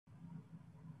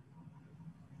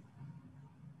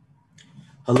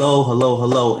Hello, hello,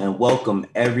 hello, and welcome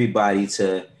everybody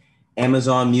to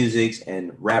Amazon Music's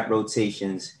and Rap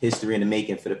Rotations History in the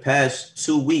Making. For the past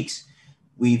 2 weeks,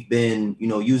 we've been,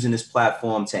 using this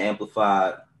platform to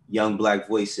amplify young Black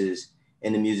voices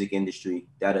in the music industry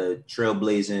that are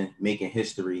trailblazing, making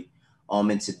history.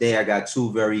 And today I got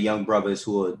two very young brothers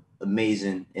who are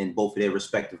amazing in both of their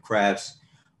respective crafts.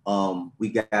 We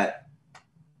got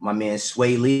my man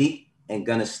Swae Lee and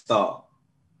Gunna Stahl.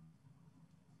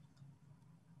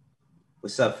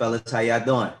 What's up, fellas? How y'all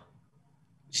doing?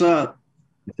 What's up?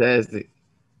 Fantastic.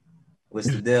 What's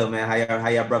the deal, man? How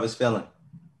y'all brothers feeling?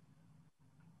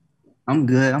 I'm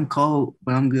good. I'm cold,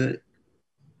 but I'm good.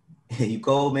 You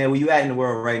cold, man? Where you at in the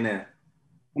world right now?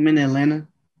 I'm in Atlanta.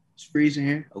 It's freezing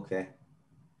here. Okay.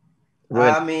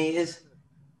 What? I mean, it's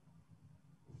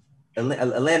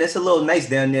Atlanta. It's a little nice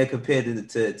down there compared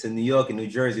to New York and New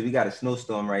Jersey. We got a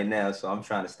snowstorm right now, so I'm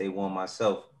trying to stay warm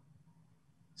myself.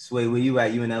 Sway, where you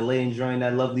at? You in LA enjoying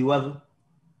that lovely weather?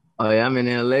 Oh yeah, I'm in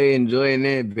LA enjoying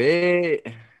that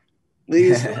bed.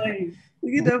 Look at Sway.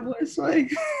 Look at that boy Sway.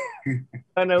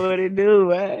 I know what it do,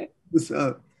 man. What's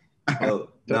up? Yo,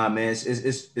 nah, man,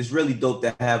 it's really dope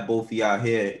to have both of y'all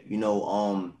here.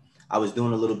 I was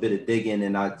doing a little bit of digging,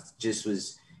 and I just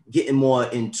was getting more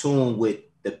in tune with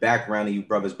the background of you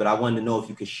brothers. But I wanted to know if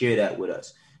you could share that with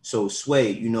us. So,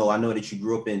 Sway, I know that you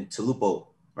grew up in Tulupo,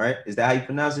 right? Is that how you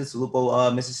pronounce it?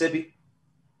 Tulupo, Mississippi?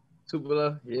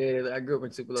 Tupelo. Yeah, I grew up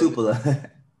in Tupelo. Tupelo.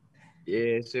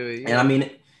 Yeah, sure. And I mean,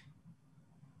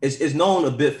 it's known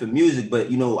a bit for music, but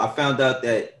I found out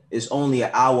that it's only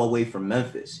an hour away from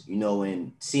Memphis,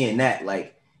 and seeing that,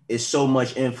 like, it's so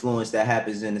much influence that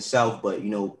happens in the South, but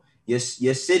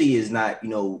your city is not,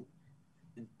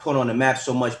 put on the map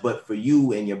so much, but for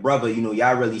you and your brother,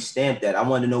 y'all really stamped that. I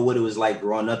want to know what it was like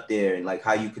growing up there and like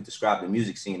how you could describe the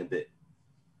music scene a bit.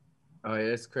 Oh yeah,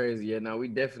 that's crazy. Yeah, no, we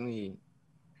definitely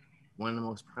one of the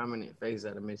most prominent faces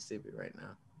out of Mississippi right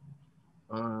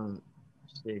now.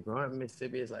 Shit, growing up in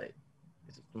Mississippi is like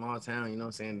it's a small town. You know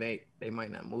what I'm saying? They might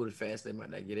not move as fast. They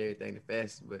might not get everything the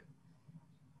fastest, but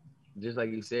just like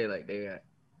you said, like they got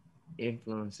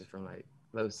influences from like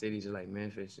close cities like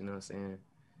Memphis. You know what I'm saying?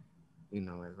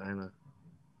 Atlanta,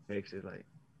 Texas, like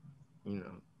you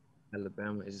know,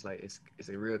 Alabama. It's just like it's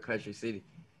a real country city.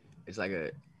 It's like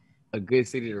a good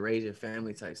city to raise your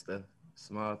family type stuff.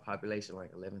 Small population,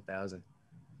 like 11,000.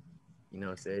 You know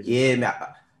what I'm saying? Just Yeah, man.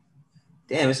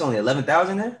 Damn, it's only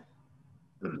 11,000 there.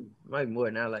 might be more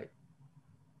now. Like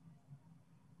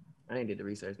I ain't did the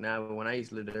research now, but when I used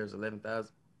to live there, it was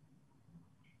 11,000.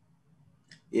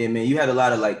 Yeah, man, you had a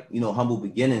lot of like, humble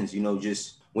beginnings,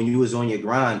 just when you was on your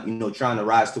grind, trying to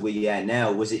rise to where you're at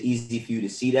now. Was it easy for you to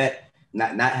see that?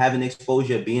 Not having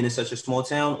exposure, being in such a small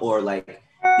town, or like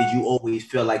did you always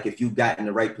feel like if you got in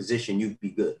the right position, you'd be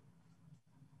good?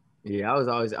 Yeah, I was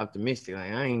always optimistic.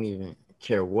 Like I ain't even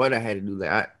care what I had to do.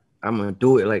 Like I'm gonna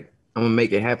do it. Like I'm gonna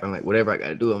make it happen. Like whatever I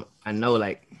gotta do. I know.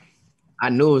 Like I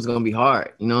knew it was gonna be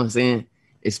hard. You know what I'm saying?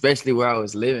 Especially where I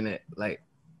was living at, like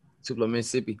Tupelo,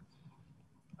 Mississippi.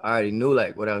 I already knew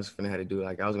like what I was gonna have to do.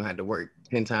 Like I was gonna have to work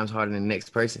 10 times harder than the next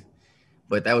person.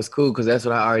 But that was cool because that's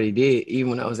what I already did.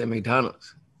 Even when I was at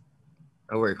McDonald's,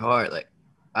 I worked hard. Like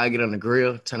I get on the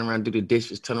grill, turn around, do the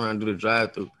dishes, turn around, do the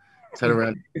drive-through, turn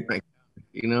around.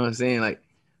 You know what I'm saying? Like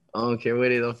I don't care what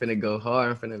it is. I'm finna go hard.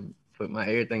 I'm finna put my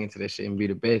everything into that shit and be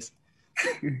the best.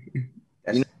 You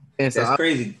That's know. And so that's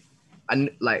crazy. I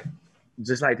like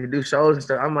just like to do shows and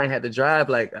stuff. I might have to drive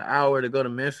like an hour to go to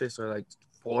Memphis or like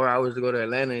 4 hours to go to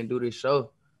Atlanta and do this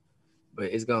show. But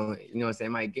it's gonna, you know what I'm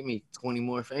saying, it might give me 20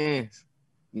 more fans.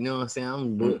 You know what I'm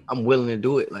saying? I'm willing to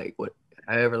do it like what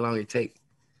however long it take.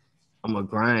 I'm gonna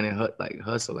grind and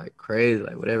hustle like crazy,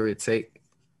 like whatever it take.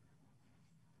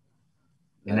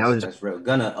 And that That's was that's real.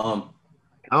 Gonna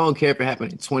I don't care if it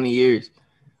happened in 20 years.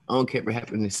 I don't care if it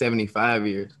happened in 75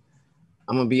 years.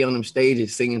 I'm gonna be on them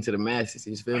stages singing to the masses.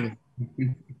 You feel me?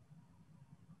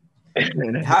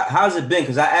 how's it been?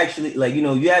 Because I actually like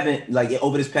you haven't like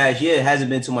over this past year it hasn't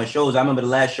been too much shows. I remember the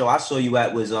last show I saw you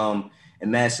at was in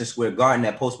Madison Square Garden,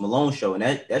 that Post Malone show, and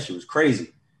that shit was crazy.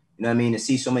 You know what I mean? To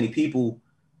see so many people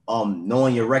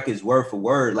knowing your records word for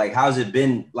word. Like how's it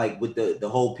been like with the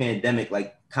whole pandemic,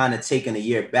 like kind of taking a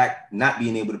year back, not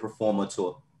being able to perform on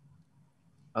tour?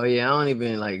 Oh yeah, I don't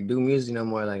even like do music no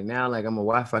more. Like now, like I'm a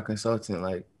Wi-Fi consultant.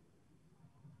 Like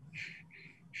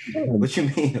What you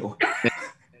mean?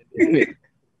 I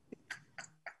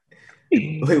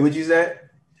Wait, what you said?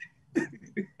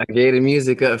 gave the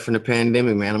music up from the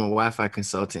pandemic, man. I'm a Wi-Fi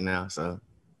consultant now. So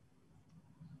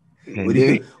What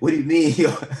do pandemic. you mean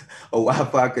you're a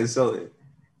Wi-Fi consultant?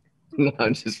 No,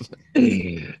 I'm just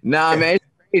nah, man. It's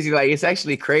crazy. Like it's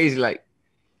actually crazy. Like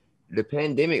the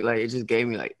pandemic, like it just gave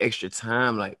me like extra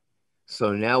time. Like,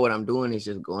 so now what I'm doing is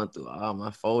just going through all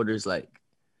my folders, like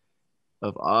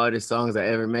of all the songs I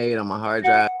ever made on my hard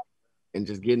drive and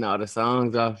just getting all the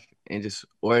songs off and just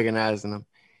organizing them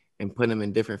and putting them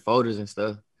in different folders and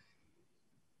stuff.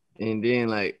 And then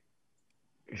like,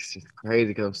 it's just crazy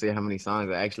because I'm seeing how many songs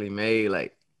I actually made.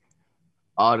 Like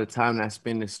all the time that I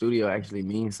spend in the studio actually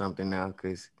means something now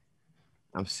because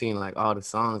I'm seeing like all the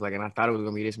songs, like, and I thought it was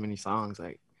gonna be this many songs,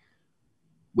 like,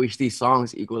 which these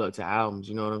songs equal up to albums.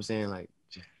 You know what I'm saying? Like,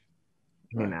 just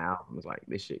 10 albums, like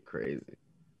this shit crazy.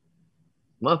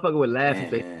 Motherfucker would laugh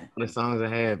if they the songs I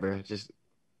had, bro. Just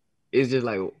it's just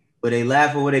like. Would they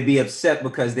laugh or would they be upset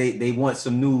because they want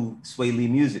some new Swae Lee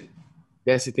music?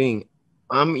 That's the thing.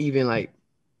 I'm even like,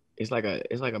 it's like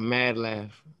a mad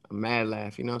laugh, You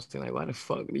know what I'm saying? Like, why the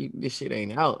fuck this shit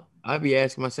ain't out? I'd be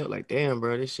asking myself like, damn,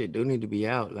 bro, this shit do need to be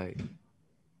out. Like,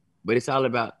 but it's all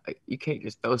about like, you can't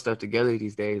just throw stuff together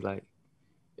these days, like,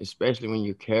 especially when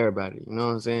you care about it. You know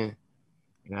what I'm saying?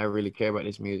 And I really care about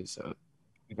this music, so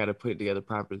I gotta put it together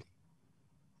properly.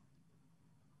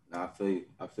 Nah,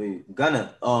 I feel you.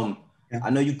 Gunna, I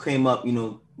know you came up,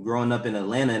 growing up in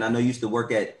Atlanta, and I know you used to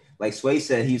work at, like Swae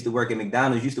said, he used to work at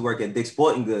McDonald's, used to work at Dick's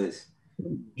Sporting Goods.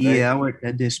 Right? Yeah, I worked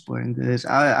at Dick's Sporting Goods.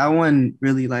 I wasn't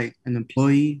really like an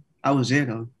employee. I was there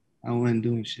though. I wasn't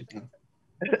doing shit though.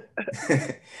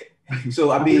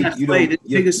 So I mean, this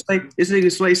nigga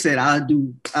Swae said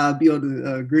I'll be on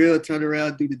the grill, turn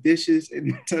around, do the dishes,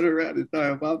 and turn around and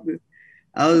start mopping.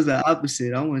 I was the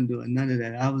opposite. I wasn't doing none of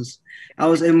that. I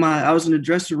was in the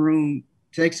dressing room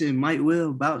texting Mike Will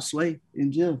about Swae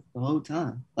in jail the whole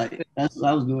time. Like that's what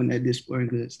I was doing at Dick's Sporting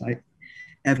Goods. Like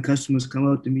having customers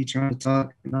come up to me trying to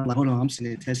talk, and I'm like, hold on, I'm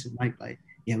sitting there testing Mike, like,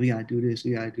 yeah, we gotta do this,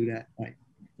 we gotta do that. Like,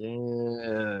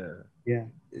 yeah.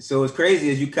 So it's crazy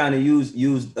as you kind of use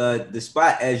the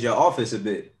spot as your office a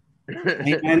bit. I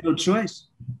ain't had no choice.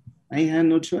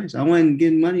 I wasn't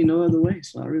getting money no other way,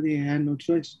 so I really ain't had no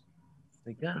choice.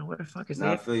 Like, God, what the fuck is that?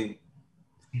 that? I feel you.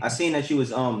 I seen that you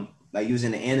was like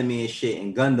using the anime and shit,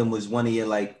 and Gundam was one of your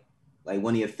like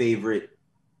one of your favorite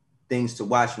things to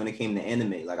watch when it came to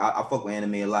anime. Like I fuck with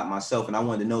anime a lot myself, and I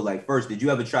wanted to know, like, first, did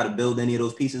you ever try to build any of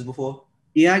those pieces before?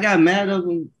 Yeah, I got mad of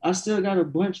them. I still got a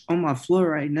bunch on my floor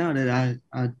right now that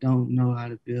I don't know how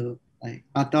to build. Like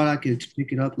I thought I could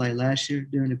pick it up like last year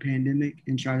during the pandemic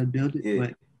and try to build it,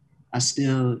 but I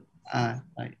still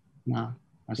nah.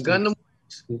 Gundam.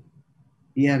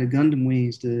 Yeah, the Gundam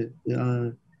wings, the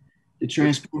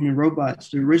transforming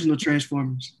robots, the original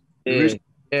Transformers.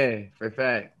 Yeah, for a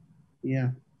fact. Yeah.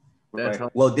 That's right.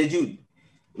 Well, did you,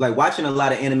 like, watching a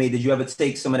lot of anime, did you ever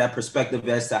take some of that perspective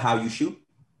as to how you shoot?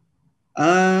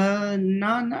 No,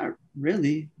 not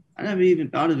really. I never even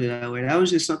thought of it that way. That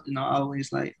was just something I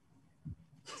always like.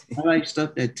 I like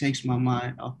stuff that takes my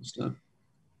mind off of stuff.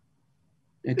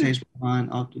 That takes my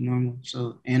mind off the normal.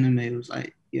 So anime was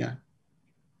like, yeah.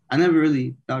 I never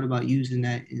really thought about using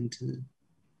that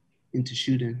into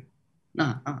shooting.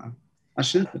 Nah, I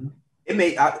should.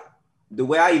 The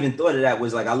way I even thought of that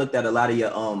was like I looked at a lot of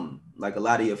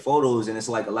your photos, and it's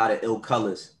like a lot of ill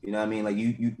colors. You know what I mean? Like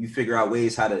you figure out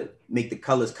ways how to make the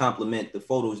colors complement the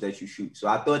photos that you shoot. So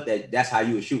I thought that's how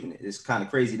you were shooting it. It's kind of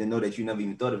crazy to know that you never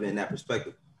even thought of it in that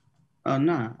perspective.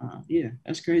 Yeah,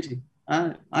 that's crazy.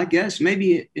 I guess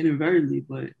maybe inadvertently,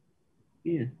 but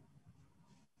yeah,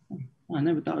 I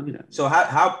never thought of it. So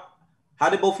how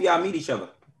did both of y'all meet each other?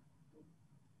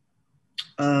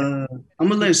 I'm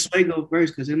gonna let Swae go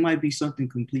first because it might be something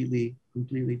completely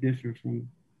different from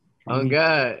oh me.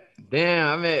 God,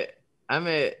 damn!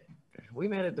 We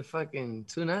met at the fucking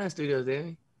 29 Studios,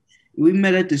 didn't we? We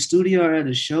met at the studio or at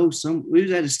a show. We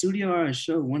was at a studio or a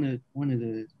show. One of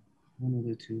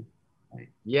the two.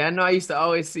 Like, yeah, I know. I used to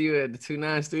always see you at the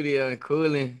 29 Studio in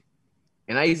Cooling,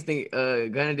 and I used to think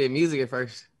Gunna did music at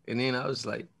first, and then I was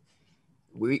like,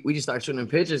 we just started shooting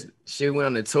pictures. Shit went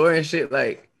on the tour and shit.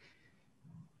 Like,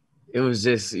 it was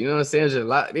just, you know what I'm saying? It was just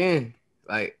locked in.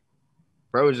 Like,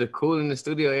 bro was just cool in the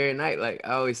studio every night. Like,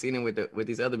 I always seen him with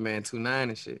these other man 29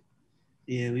 and shit.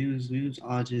 Yeah, we was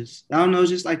all just, I don't know,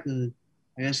 just like a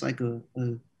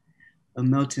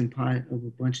melting pot of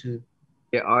a bunch of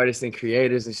artists and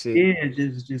creators and shit. Yeah,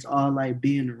 just all like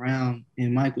being around.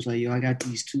 And Mike was like, yo, I got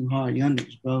these two hard young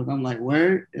niggas, bro. And I'm like,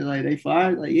 word? And like, they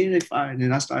fired? Like, yeah, they fired. And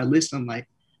then I started listening. I'm like,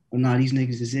 oh, nah, these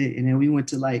niggas is it. And then we went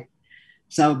to like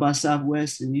South by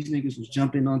Southwest, and these niggas was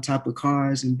jumping on top of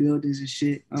cars and buildings and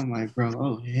shit. I'm like, bro,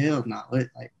 oh, hell no. Nah.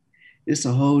 Like, it's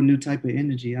a whole new type of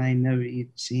energy I ain't never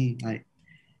even seen. Like,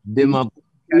 we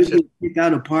get kicked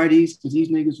out of parties because these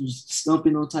niggas was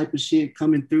stumping on type of shit,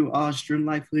 coming through all Strim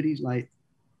Life hoodies. Like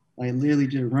like literally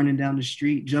just running down the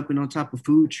street, jumping on top of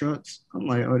food trucks. I'm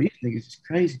like, oh, these niggas is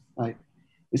crazy. Like,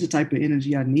 it's the type of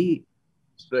energy I need.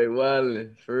 Straight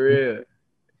wildin', for real.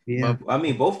 Yeah. I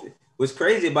mean, both. What's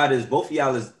crazy about it is both of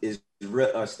y'all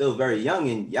are still very young,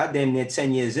 and y'all damn near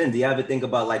 10 years in. Do you ever think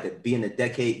about like being a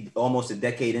decade, almost a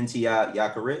decade into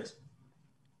y'all careers?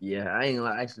 Yeah, I ain't gonna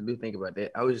lie, I actually do think about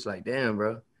that. I was just like, damn,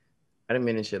 bro. I done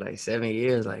been in shit like 7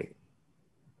 years. Like,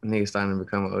 niggas starting to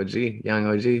become an OG, young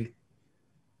OG.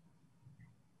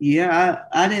 Yeah,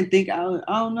 I didn't think I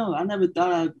don't know. I never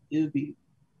thought it would be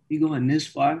going this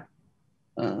far.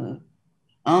 Uh,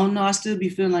 I don't know. I still be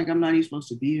feeling like I'm not even supposed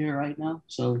to be here right now.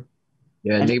 So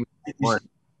Yeah, I just, nigga.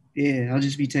 yeah, I'll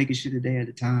just be taking shit a day at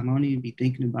a time. I don't even be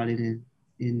thinking about it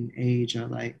in age or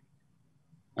like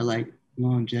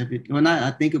longevity. Well, not I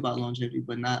think about longevity,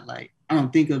 but not like I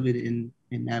don't think of it in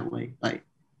that way. Like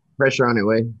Pressure on it,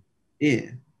 way. yeah,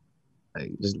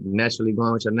 Like, just naturally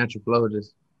going with your natural flow.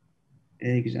 Just,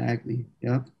 exactly.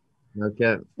 Yep. no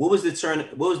cap. What was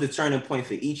the turning point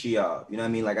for each of y'all? You know what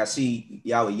I mean? Like I see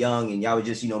y'all were young and y'all were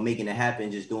just, making it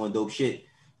happen, just doing dope shit,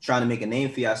 trying to make a name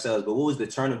for yourselves. But what was the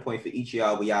turning point for each of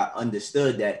y'all where y'all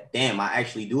understood that, damn, I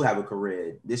actually do have a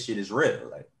career. This shit is real.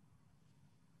 Like,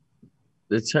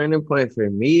 The turning point for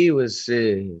me was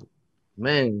shit.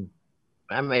 Man,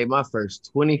 I made my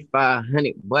first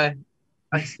 2,500, boy.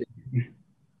 I said,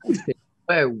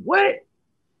 boy, what?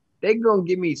 They gonna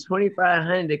give me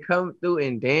 2,500 to come through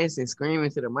and dance and scream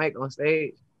into the mic on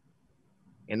stage.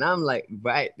 And I'm like,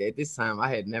 right at this time, I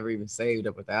had never even saved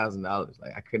up $1,000.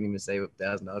 Like, I couldn't even save up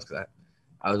 $1,000 because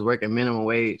I was working minimum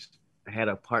wage. I had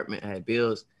an apartment, I had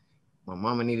bills. My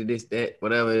mama needed this, that,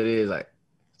 whatever it is. Like,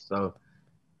 so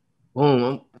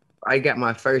boom, I got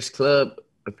my first club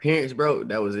appearance, bro.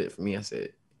 That was it for me. I said,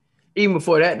 even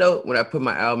before that though, when I put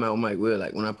my album out with Mike Will,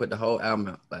 like when I put the whole album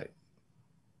out, like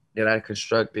that I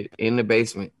constructed in the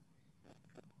basement,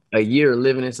 a year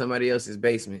living in somebody else's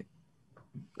basement,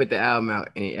 put the album out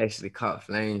and it actually caught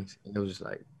flames. And it was just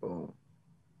like, boom.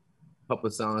 A couple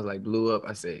of songs like blew up.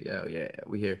 I said, yo, yeah,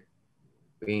 we here.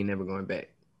 We ain't never going back.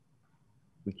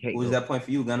 We can't what was go. that point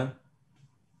for you, Gunna?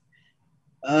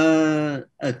 A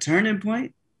turning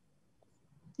point.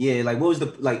 Yeah, like what was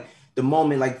the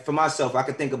moment? Like for myself, I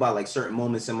could think about like certain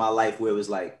moments in my life where it was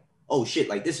like, oh shit,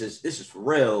 like this is for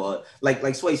real. Like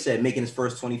Swae said, making his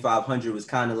first 2,500 was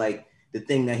kind of like the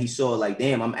thing that he saw. Like,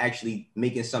 damn, I'm actually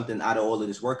making something out of all of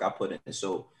this work I put in.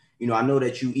 So, I know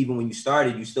that you even when you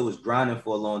started, you still was grinding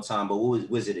for a long time. But what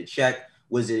was it a check?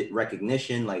 Was it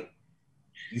recognition? Like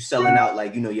you selling out?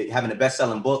 Like you're having a best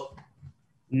selling book.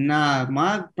 Nah,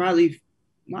 my probably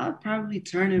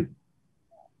turning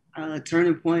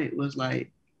point was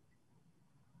like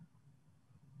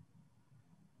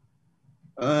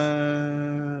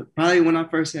probably when I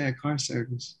first had car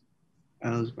service.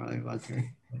 That was probably my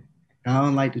turning point. I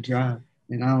don't like to drive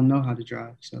and I don't know how to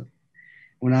drive. So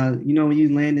when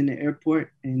you land in the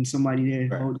airport and somebody there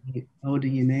Right.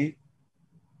 holding your name,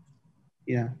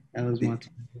 yeah, that was my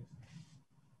turning point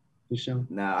for sure.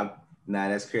 Nah,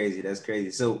 that's crazy. That's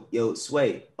crazy. So, yo,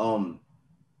 Swae,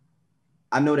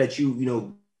 I know that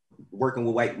working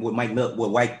with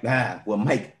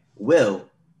Mike Will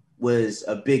was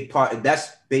a big part.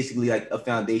 That's basically like a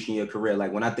foundation of your career.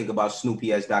 Like when I think about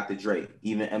Snoopy as Dr. Dre,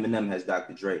 even Eminem has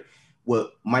Dr. Dre.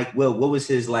 What was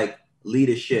his like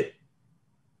leadership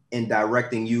in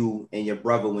directing you and your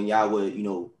brother when y'all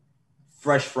were,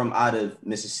 fresh from out of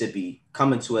Mississippi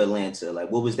coming to Atlanta?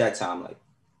 Like what was that time like?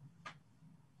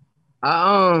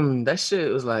 That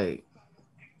shit was like,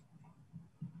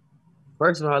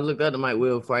 first of all, I looked up to Mike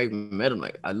Will before I even met him.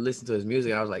 Like, I listened to his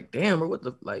music and I was like, damn, bro, what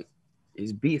the, like,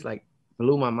 his beats, like,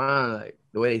 blew my mind. Like,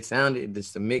 the way they sounded,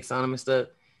 just the mix on them and stuff,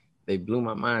 they blew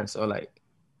my mind. So, like,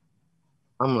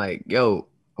 I'm like, yo,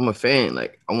 I'm a fan.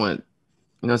 Like, I want,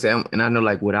 you know what I'm saying? And I know,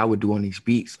 like, what I would do on these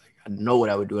beats. Like, I know what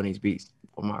I would do on these beats.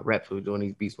 What my raps would do on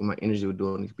these beats, what my energy would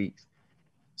do on these beats.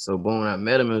 So, boom, when I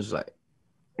met him, it was like,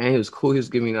 and he was cool. He was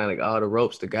giving me, like, all the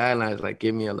ropes, the guidelines, like,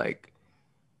 give me a, like,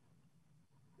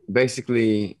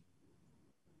 basically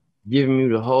giving me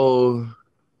the whole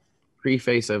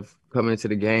preface of coming into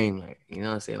the game. Like, you know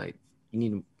what I'm saying? Like, you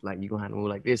need to, like, you're gonna have to move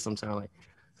like this sometimes. Like,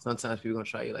 sometimes people gonna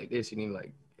try you like this. You need to,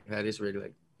 like, have this ready.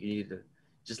 Like, you need to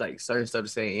just, like, certain stuff to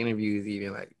say in interviews,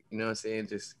 even, like, you know what I'm saying?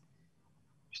 Just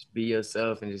be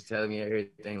yourself and just tell me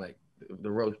everything, like, the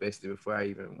ropes basically before I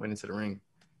even went into the ring.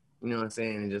 You know what I'm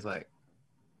saying? And just,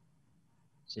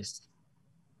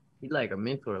 he like a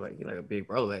mentor, like, he like a big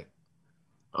bro. Like,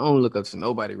 I don't look up to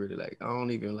nobody really. Like, I don't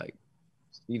even, like,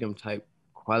 see them type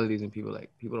qualities in people. Like,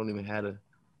 people don't even have to,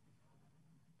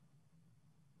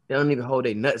 they don't even hold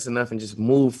their nuts enough and just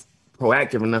move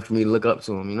proactive enough for me to look up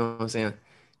to them. You know what I'm saying?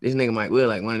 this nigga Mike Will,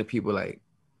 like one of the people like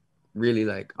really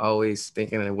like always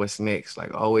thinking of what's next,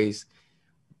 like always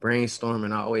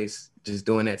brainstorming, always just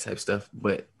doing that type of stuff,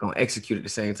 but gonna execute at the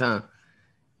same time.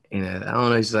 And I don't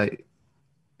know,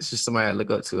 it's just somebody I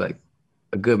look up to, like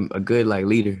a good like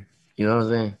leader. You know what I'm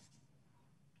saying?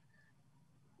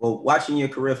 Well, watching your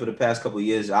career for the past couple of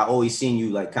years, I always seen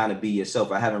you like kind of be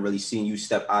yourself. I haven't really seen you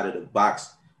step out of the box,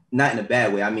 not in a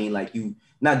bad way. I mean, like you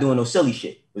not doing no silly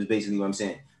shit was basically what I'm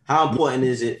saying. How important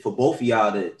is it for both of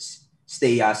y'all to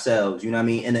stay yourselves? You know what I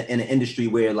mean? In an industry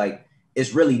where like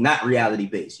it's really not reality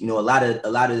based. You know, a lot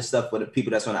of the stuff for the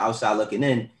people that's on the outside looking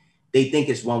in, they think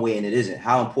it's one way and it isn't.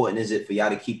 How important is it for y'all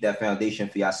to keep that foundation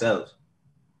for yourselves?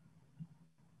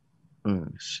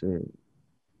 Shit.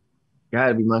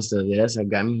 Gotta be myself. Yeah, that's what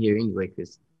got me here anyway.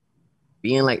 Cause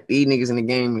being like these niggas in the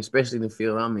game, especially the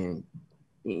field I'm in,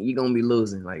 you gonna be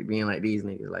losing. Like being like these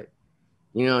niggas, like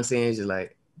you know what I'm saying? It's just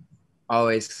like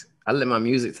always, I let my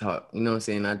music talk. You know what I'm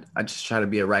saying? I just try to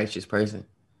be a righteous person,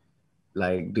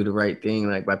 like do the right thing,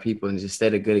 like by people, and just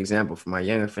set a good example for my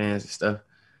younger fans and stuff.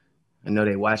 I know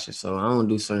they watching, so I don't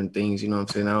do certain things. You know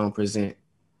what I'm saying? I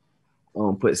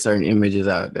don't put certain images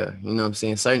out there. You know what I'm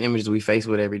saying? Certain images we face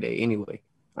with every day anyway.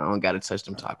 I don't gotta touch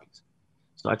them topics.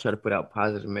 So I try to put out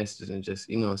positive messages and just,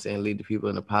 you know what I'm saying, lead the people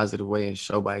in a positive way and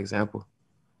show by example.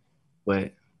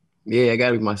 But yeah, I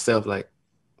gotta be myself. Like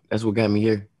that's what got me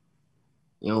here.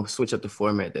 You know, switch up the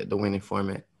format, the winning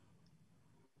format.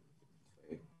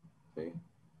 Okay.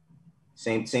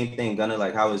 Same thing, Gunner.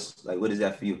 Like what is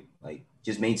that for you? Like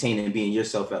just maintaining and being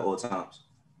yourself at all times.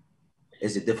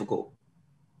 Is it difficult?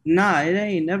 Nah, it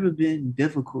ain't never been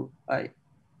difficult. Like,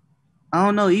 I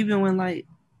don't know, even when I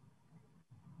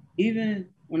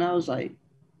was like,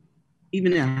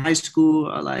 even in high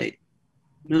school or like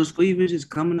middle school, even just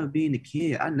coming up being a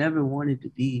kid, I never wanted to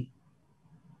be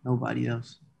nobody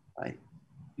else. Like,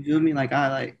 you feel me? Like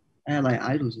I had like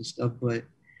idols and stuff, but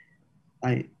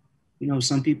like,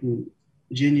 some people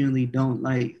genuinely don't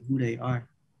like who they are.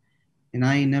 And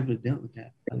I ain't never dealt with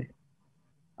that. Like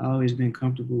I always been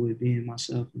comfortable with being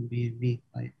myself and being me.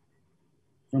 Like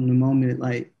from the moment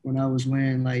like when I was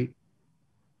wearing like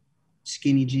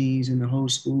skinny jeans and the whole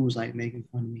school was like making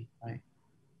fun of me. Like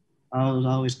I was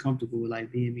always comfortable with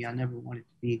like being me. I never wanted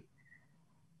to be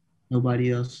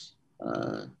nobody else.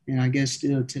 And I guess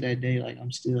still to that day, like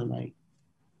I'm still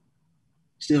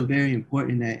very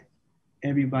important that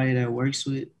everybody that works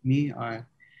with me or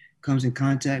comes in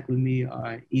contact with me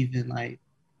or even like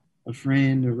a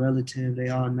friend or relative, they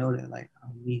all know that like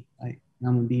I'm me, like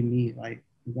I'm gonna be me, like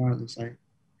regardless, like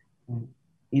on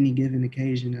any given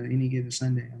occasion or any given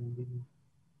Sunday, I'm gonna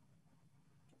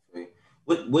be me.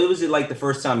 What was it like the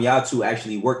first time y'all two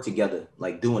actually worked together,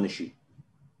 like doing the shoot?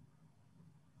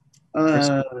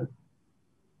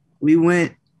 We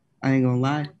went. I ain't gonna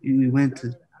lie. We went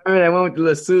to. I remember that one with the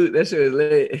little suit. That shit was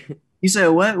lit. You said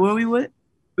what? Where we went?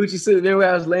 Gucci suit. There where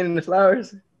I was laying in the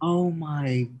flowers. Oh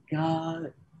my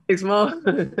god! Six small.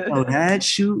 Oh, that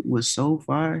shoot was so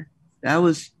far. That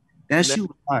shoot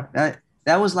was far.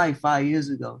 That was like 5 years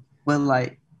ago. But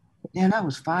like, damn, that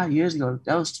was 5 years ago.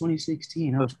 That was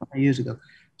 2016. That was 5 years ago.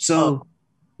 So,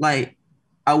 like,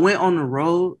 I went on the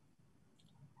road.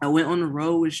 I went on the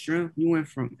road with Shrimp. We went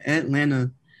from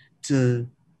Atlanta to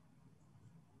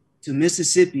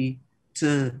Mississippi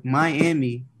to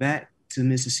Miami back to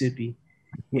Mississippi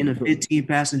in a 15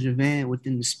 passenger van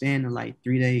within the span of like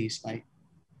 3 days. Like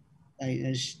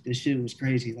that shit was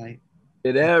crazy. Like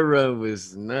Yeah, that run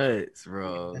was nuts,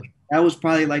 bro. that was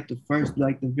probably like the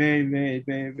very, very,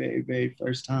 very, very, very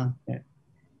first time that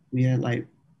we had like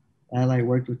I like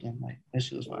worked with them. Like that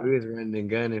shit was wild. We was running and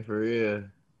gunning for real.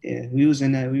 Yeah, we was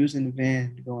in the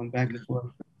van going back and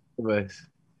forth.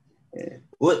 Yeah.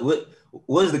 What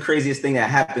was the craziest thing that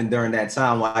happened during that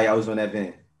time while I was on that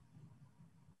van?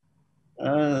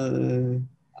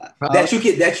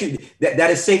 That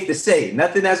is safe to say.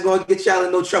 Nothing that's gonna get y'all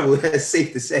in no trouble. That's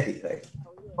safe to say. Like,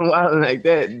 like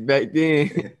that back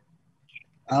then.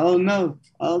 I don't know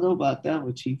about that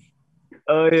one, Chief.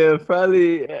 Oh yeah,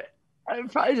 probably. I'm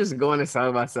probably just going to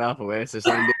South by Southwest or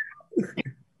something.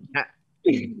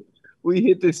 We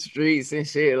hit the streets and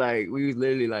shit. Like we was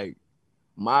literally like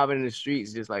mobbing in the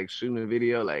streets, just like shooting a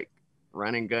video, like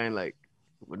running gun, like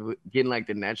getting like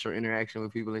the natural interaction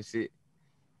with people and shit.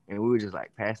 And we were just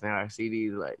like passing out our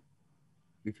CDs, like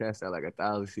we passed out like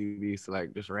 1,000 CDs to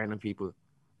like just random people.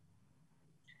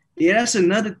 Yeah, that's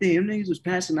another thing. Them niggas was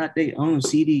passing out their own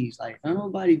CDs. Like, don't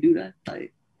nobody do that.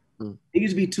 Like,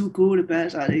 niggas be too cool to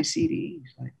pass out their CDs.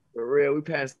 Like, for real, we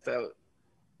passed out.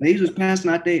 Niggas was passing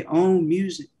out their own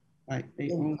music. Like,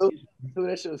 their own music. So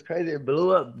that shit was crazy. It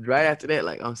blew up right after that,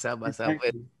 like on South by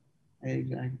Southwest.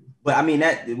 Exactly. But I mean,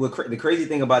 the crazy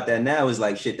thing about that now is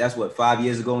like, shit, that's what, 5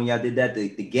 years ago when y'all did that. The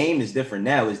game is different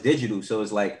now. It's digital. So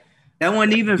it's like, That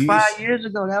wasn't even do you, 5 years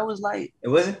ago. That was like, it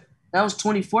wasn't that was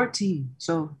 2014.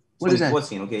 So what is that?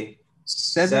 2014. Okay.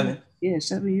 7? Yeah,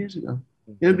 7 years ago.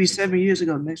 It'll be 7 years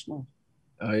ago next month.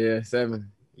 Oh yeah,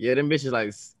 7. Yeah, them bitches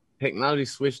like technology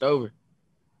switched over.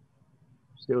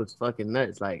 Shit was fucking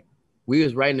nuts. Like we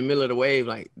was right in the middle of the wave,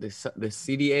 like the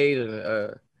CD age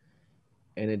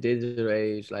and the digital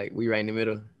age. Like we right in the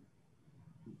middle.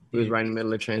 We was right in the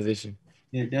middle of transition.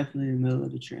 Yeah, definitely in the middle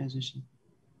of the transition.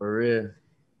 For real.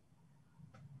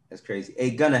 That's crazy.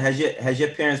 Hey, Gunna, has your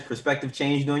parents' perspective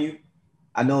changed on you?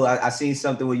 I know I seen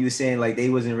something where you were saying like they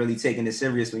wasn't really taking it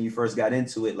serious when you first got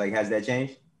into it. Like, has that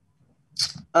changed?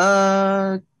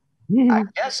 I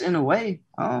guess in a way.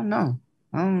 I don't know.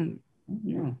 I don't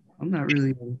know. I'm not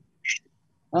really.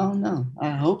 I don't know. I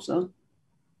hope so.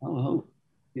 I would hope.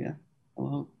 Yeah, I would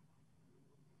hope.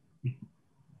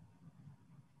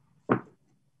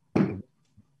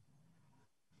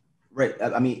 Right.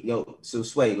 I mean, yo, so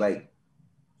Swae, like,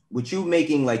 with you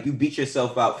making, like, you beat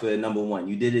yourself out for number one.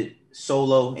 You did it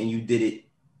solo and you did it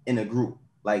in a group.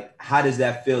 Like, how does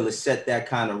that feel to set that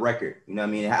kind of record? You know what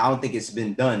I mean? I don't think it's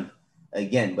been done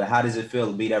again, but how does it feel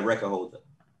to be that record holder?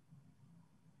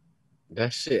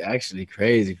 That shit actually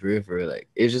crazy for real, for real. Like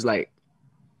it's just like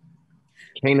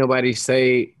can't nobody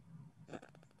say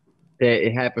that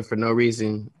it happened for no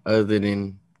reason other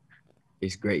than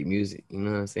it's great music. You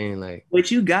know what I'm saying? Like, But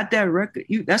you got that record.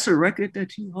 That's a record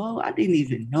that you hold. I didn't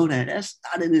even know that. That's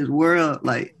out of this world.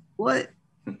 Like what?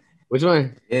 which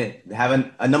one? Yeah, having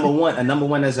a number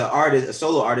one as an artist, a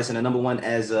solo artist, and a number one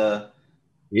as a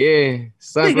Yeah, Nigga,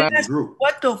 Sunflower. group.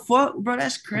 what the fuck, bro?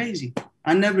 That's crazy.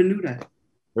 I never knew that.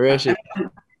 Real shit.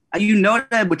 You know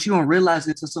that, but you don't realize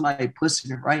it until somebody puts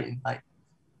it in writing. Like,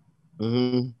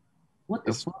 what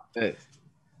the fuck?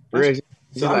 Real shit.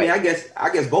 So I mean, I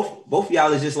guess both of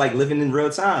y'all is just like living in real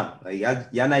time. Like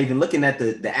y'all not even looking at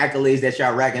the accolades that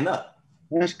y'all racking up.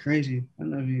 That's crazy. I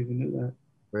never even knew that.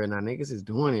 Bro, now niggas is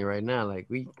doing it right now. Like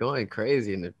we going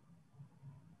crazy in the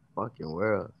fucking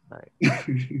world. Like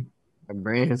our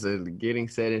brands are getting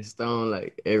set in stone.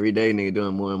 Like every day, nigga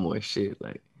doing more and more shit.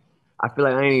 Like I feel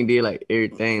like I ain't even did like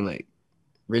everything. Like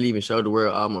really even showed the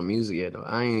world all my music yet though.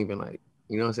 I ain't even like,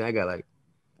 you know what I'm saying? I got like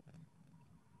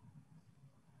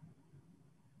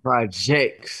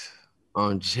projects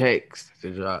on checks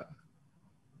to drop.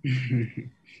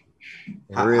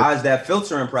 How's that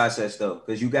filtering process though?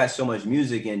 Because you got so much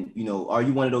music, and you know, are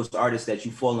you one of those artists that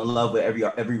you fall in love with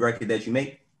every record that you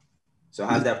make? So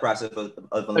how's that process of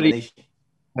elimination?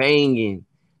 Banging.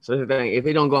 So the thing, if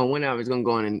it don't go on one album, it's gonna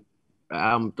go on an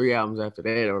album, 3 albums after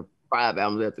that, or 5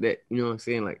 albums after that. You know what I'm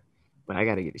saying? Like, but I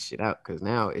gotta get this shit out because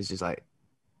now it's just like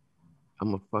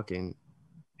I'm gonna fucking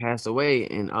pass away,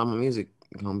 and all my music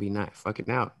gonna be not fucking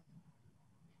out,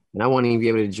 and I won't even be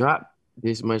able to drop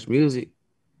this much music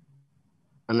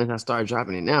unless I start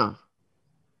dropping it now.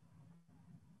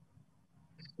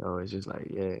 So it's just like,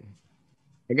 yeah,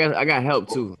 I got help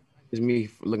too. It's me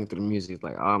looking through the music, it's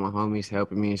like all my homies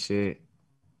helping me and shit.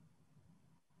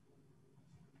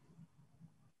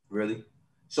 Really?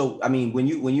 So I mean, when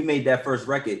you made that first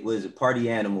record, was it Party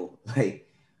Animal? Like,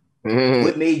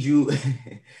 what made you?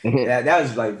 that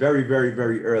was like very, very,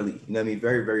 very early. You know what I mean?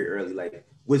 Very, very early. Like,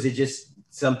 was it just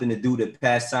something to do to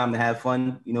pass time to have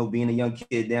fun? You know, being a young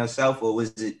kid down south, or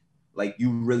was it like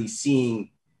you really seeing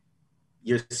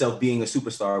yourself being a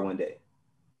superstar one day?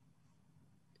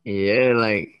 Yeah,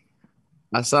 like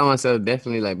I saw myself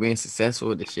definitely like being successful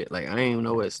with the shit. Like I didn't even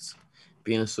know what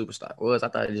being a superstar was. I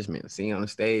thought it just meant singing on the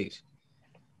stage.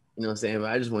 You know what I'm saying? But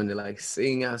I just wanted to like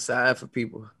sing outside for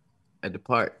people at the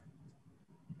park.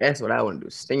 That's what I want to do.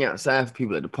 Sing outside for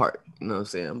people at the park. You know what I'm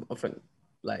saying? I'm finna,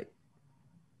 like,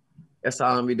 that's all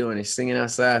I'm gonna be doing is singing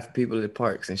outside for people at the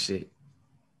parks and shit.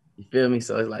 You feel me?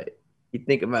 So it's like you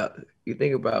think about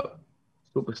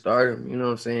superstardom, you know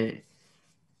what I'm saying?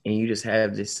 And you just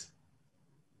have this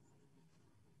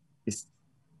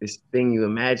this thing you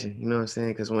imagine, you know what I'm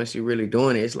saying? Because once you're really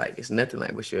doing it, it's like it's nothing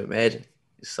like what you imagine.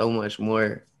 It's so much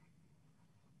more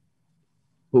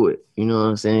to it, you know what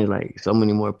I'm saying? Like so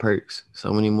many more perks,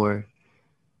 so many more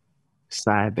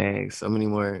side bags, so many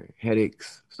more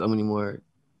headaches, so many more,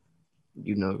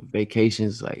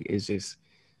 vacations. Like it's just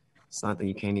something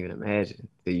you can't even imagine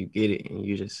till you get it, and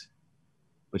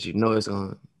but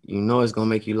it's gonna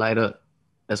make you light up.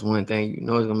 That's one thing. You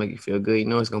know it's gonna make you feel good. You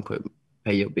know it's gonna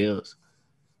pay your bills,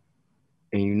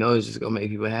 and you know it's just gonna make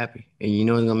people happy, and you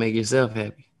know it's gonna make yourself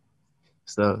happy.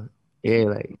 So yeah,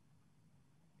 like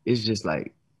it's just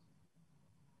like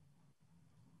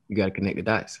you gotta connect the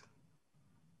dots.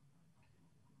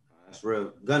 That's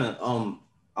real. Gunna,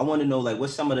 I want to know like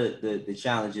what's some of the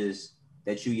challenges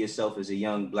that you yourself as a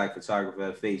young black photographer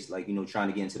have faced, like trying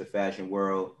to get into the fashion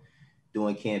world,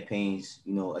 doing campaigns,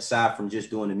 aside from just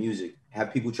doing the music.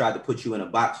 Have people tried to put you in a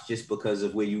box just because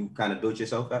of where you kind of built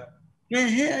yourself at? Yeah,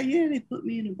 hell yeah, they put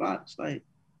me in a box. Like,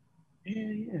 hell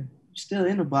yeah. Still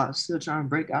in a box, still trying to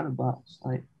break out of the box.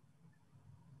 Like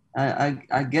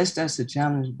I guess that's a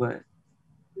challenge, but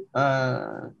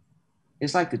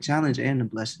it's like a challenge and a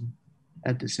blessing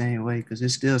at the same way, because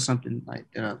it's still something like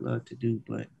that I love to do.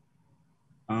 But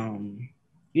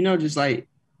just like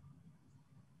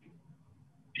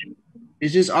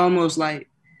it's just almost like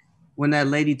when that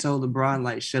lady told LeBron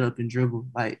like shut up and dribble.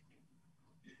 Like,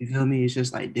 you feel me? It's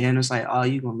just like, damn, it's like all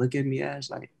you gonna look at me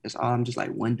as? Like, it's all I'm just like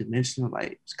one dimensional.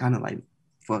 Like, it's kind of like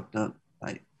fucked up.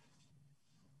 Like,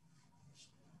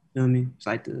 you know what I mean? It's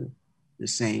like the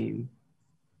same,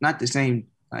 not the same,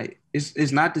 like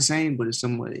it's not the same, but it's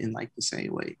somewhat in like the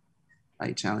same way.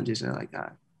 Like challenges that like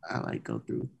I like go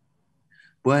through.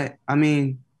 But I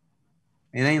mean,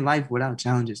 it ain't life without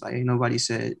challenges. Like, ain't nobody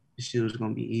said this shit was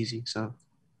gonna be easy. So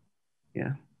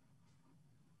yeah.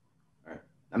 Right.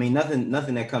 I mean,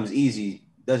 nothing that comes easy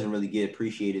doesn't really get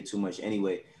appreciated too much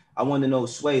anyway. I want to know,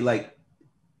 Swae, like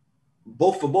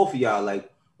both of y'all, like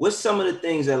what's some of the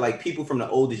things that like people from the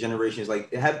older generations,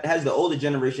 like has the older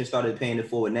generation started paying it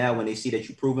forward now when they see that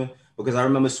you're proven? Because I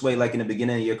remember, Swae, like in the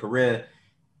beginning of your career,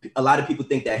 a lot of people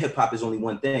think that hip hop is only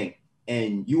one thing,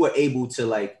 and you were able to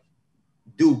like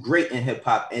do great in hip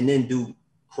hop and then do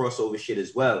crossover shit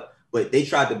as well. But they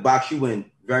tried to box you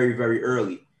in very, very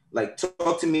early. Like,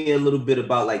 talk to me a little bit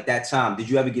about like that time. Did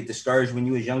you ever get discouraged when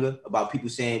you was younger about people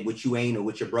saying what you ain't or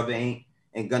what your brother ain't?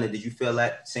 And Gunna, did you feel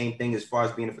that same thing as far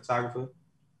as being a photographer?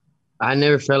 I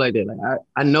never felt like that. Like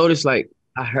I noticed, like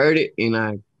I heard it and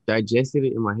I digested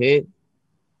it in my head,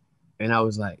 and I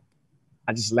was like,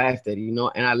 I just laughed at it,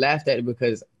 and I laughed at it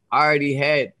because I already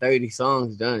had 30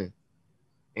 songs done,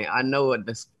 and I know what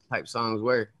the type songs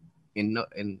were, and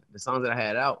the songs that I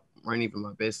had out weren't even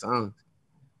my best songs.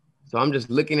 So I'm just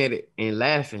looking at it and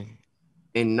laughing,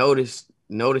 and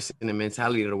noticing the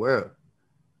mentality of the world.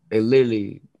 They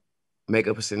literally make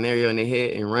up a scenario in their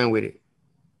head and run with it,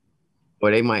 or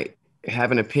they might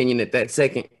have an opinion at that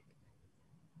second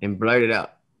and blurt it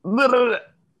out.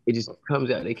 It just comes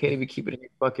out. They can't even keep it in their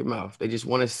fucking mouth. They just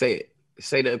want to say it,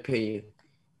 say the opinion.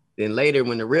 Then later,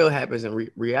 when the real happens and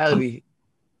reality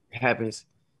happens,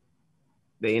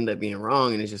 they end up being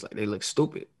wrong, and it's just like they look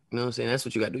stupid. You know what I'm saying? That's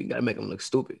what you got to do. You got to make them look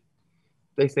stupid.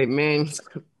 They say, man,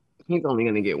 he's only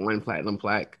gonna get one platinum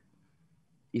plaque.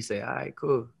 You say, all right,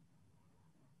 cool.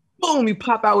 Boom, you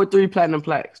pop out with 3 platinum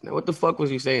plaques. Now, what the fuck was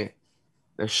you saying?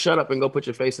 Now, shut up and go put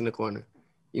your face in the corner.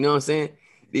 You know what I'm saying?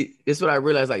 This is what I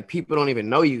realized. Like, people don't even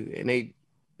know you, and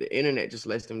the internet just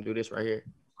lets them do this right here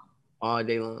all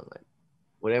day long. Like,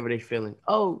 whatever they feeling.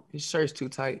 Oh, his shirt's too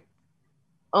tight.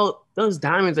 Oh, those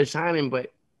diamonds are shining,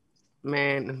 but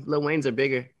man, Lil Wayne's are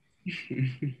bigger.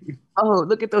 Oh,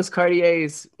 look at those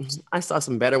Cartiers. I saw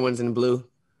some better ones in blue.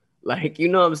 Like, you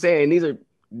know what I'm saying? These are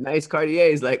nice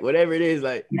Cartiers. Like, whatever it is,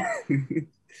 like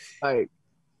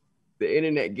the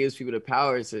internet gives people the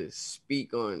power to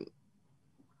speak on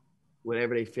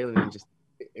whatever they feeling and just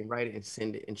write it and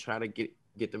send it and try to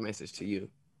get the message to you.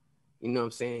 You know what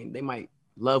I'm saying? They might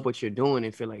love what you're doing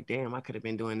and feel like, damn, I could have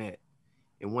been doing that,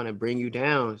 and want to bring you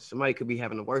down. Somebody could be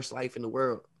having the worst life in the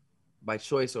world by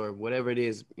choice or whatever it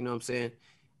is, you know what I'm saying?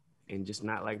 And just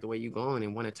not like the way you're going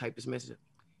and want to type this message.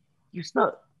 You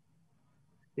stuck.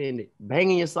 Then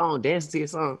banging your song, dancing to your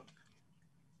song.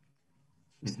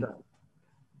 You stuck.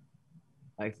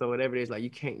 Like, so whatever it is, like,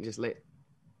 you can't just let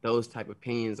those type of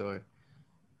opinions or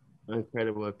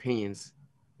incredible opinions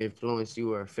influence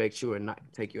you or affect you or not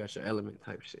take you out your element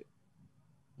type shit.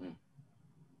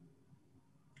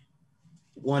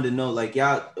 Wanted to know, like,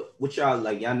 y'all, what y'all,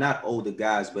 like, y'all not older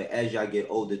guys, but as y'all get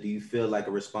older, do you feel like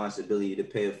a responsibility to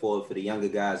pay it forward for the younger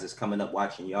guys that's coming up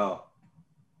watching y'all?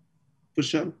 For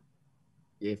sure.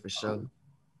 Yeah, for sure.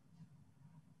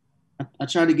 I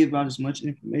try to give out as much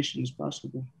information as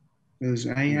possible, because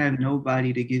I ain't have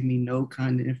nobody to give me no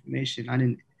kind of information. I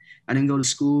didn't go to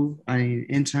school. I didn't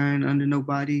intern under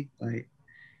nobody. Like,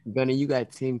 Gunna, you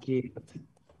got 10 kids.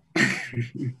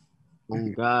 Oh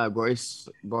God,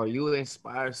 bro, you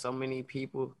inspire so many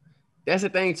people. That's the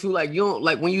thing too. Like, you don't,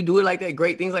 like, when you do it like that,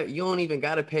 great things, like, you don't even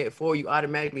gotta pay it forward. You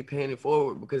automatically paying it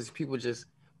forward because people just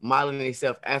modeling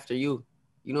themselves after you.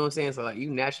 You know what I'm saying? So like, you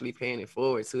naturally paying it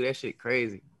forward too. That shit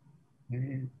crazy.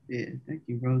 Man, yeah, thank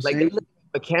you, bro. Like, they look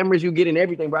at the cameras you get and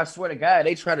everything, bro. I swear to God,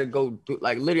 they try to go through,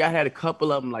 like, literally, I had a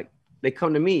couple of them, like, they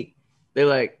come to me. They're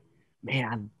like, man,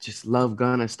 I just love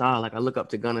Gunna Stahl. Like, I look up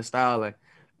to Gunna Stahl. Like,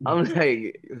 I'm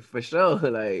like, for sure.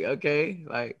 Like, okay,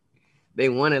 like they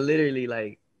want to literally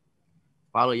like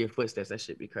follow your footsteps. That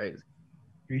should be crazy.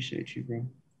 Appreciate you, bro.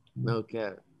 No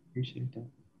cap. Appreciate that.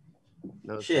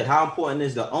 No Shit, cap. how important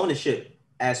is the ownership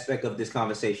aspect of this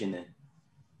conversation then?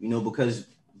 You know, because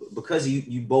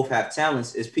you both have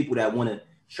talents, it's people that want to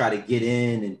try to get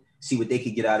in and see what they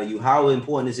could get out of you. How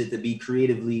important is it to be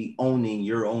creatively owning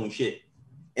your own shit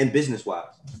and business wise?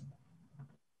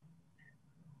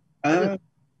 I just, Uh,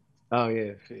 oh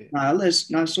yeah, shit.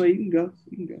 Swae, you can go.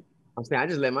 You can go. I'm saying I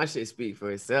just let my shit speak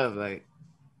for itself. Like,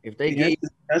 if they Yeah, give,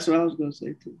 that's what I was gonna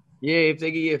say too. yeah, if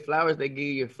they give you flowers, they give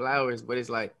you flowers. But it's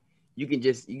like you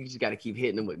just got to keep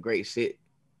hitting them with great shit,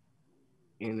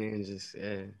 and then just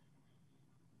Yeah,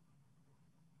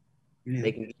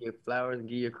 they can give you flowers and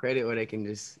give you credit, or they can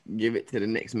just give it to the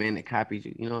next man that copies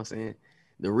you. You know what I'm saying?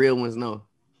 The real ones know.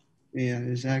 yeah,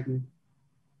 exactly.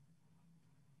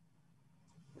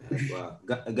 That's why.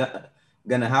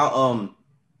 Gonna how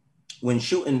when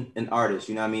shooting an artist,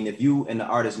 you know what I mean? If you and the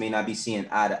artist may not be seeing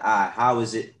eye to eye, how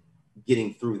is it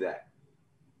getting through that?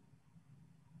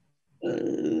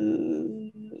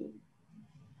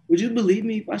 Would you believe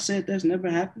me if I said that's never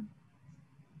happened?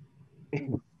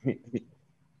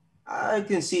 I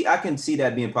can see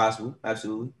that being possible.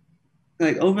 Absolutely.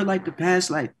 Like over like the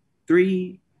past like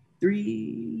three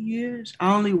years,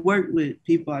 I only work with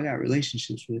people I got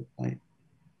relationships with. Like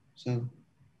so,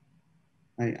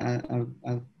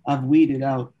 I've weeded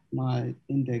out my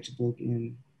index book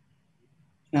and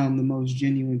found the most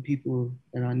genuine people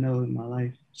that I know in my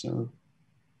life. So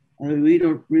I mean, we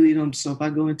don't really don't. So if I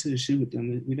go into the shoot with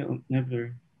them, we don't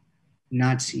never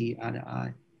not see eye to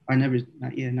eye. I never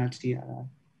not see eye to eye.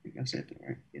 I think I said that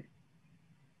right. Yeah,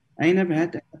 I ain't never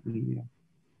had that happen. You know,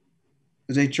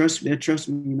 because they trust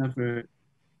me enough for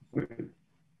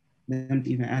them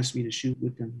to even ask me to shoot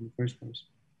with them in the first place.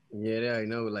 Yeah, they already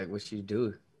know like what you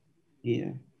do.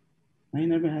 Yeah, I ain't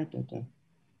never had that though.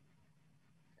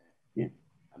 Yeah.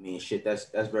 I mean, shit, that's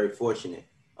very fortunate.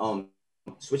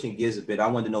 Switching gears a bit, I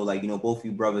wanted to know, like, you know, both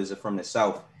you brothers are from the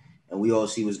South, and we all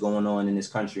see what's going on in this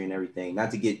country and everything.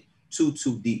 Not to get too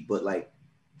deep, but like,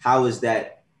 how has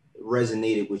that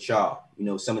resonated with y'all? You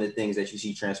know, some of the things that you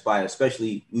see transpire,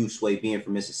 especially you, Sway, being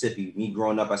from Mississippi. Me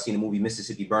growing up, I seen the movie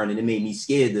Mississippi Burn, and it made me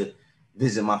scared to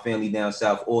visit my family down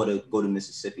south or to go to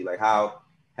Mississippi. Like, how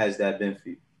has that been for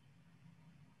you?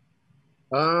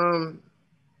 Um,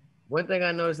 One thing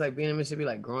I noticed, like being in Mississippi,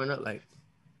 like growing up, like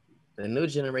the new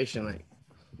generation, like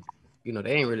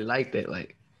they ain't really like that.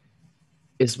 Like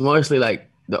it's mostly like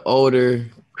the older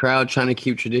crowd trying to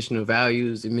keep traditional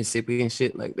values in Mississippi and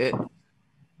shit like that.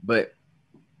 But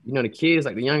the kids,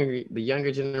 like the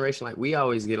younger generation, like we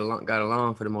always got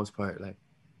along for the most part. Like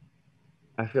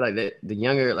I feel like that the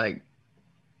younger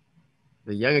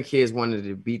kids wanted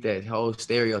to beat that whole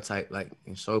stereotype, like,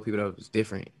 and show people that it was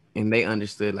different, and they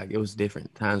understood like it was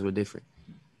different. Times were different.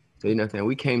 So what I'm saying,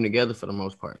 we came together for the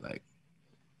most part. Like,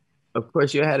 of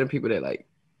course, you had the people that like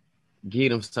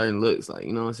give them certain looks, like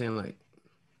you know what I'm saying, like,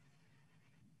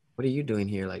 what are you doing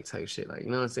here, like type shit, like you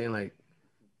know what I'm saying, like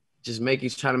just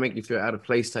try to make you feel out of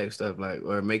place type stuff, like,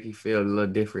 or make you feel a little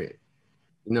different.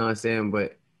 You know what I'm saying?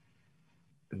 But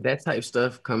that type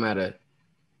stuff come out of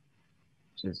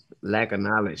just lack of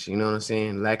knowledge. You know what I'm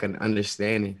saying? Lack of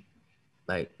understanding.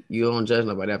 Like you don't judge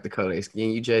nobody off the color of their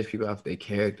skin. You judge people off their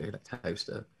character, that type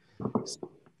stuff.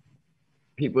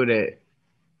 People that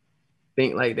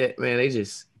think like that, man,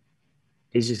 it's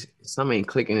just something ain't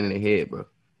clicking in their head, bro.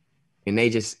 And they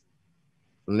just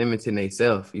limiting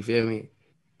themselves. You feel me?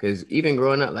 Because even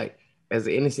growing up, like as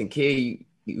an innocent kid,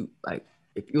 you like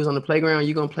if you was on the playground,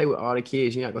 you gonna play with all the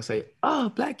kids. You're not gonna say, "Oh,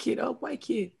 black kid, oh, white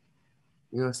kid."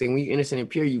 You know what I'm saying? When you're innocent and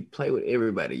pure, you play with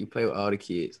everybody. You play with all the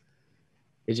kids.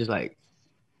 It's just like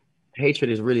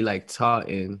hatred is really like taught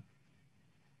and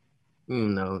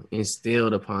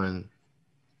instilled upon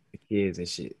the kids and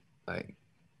shit. Like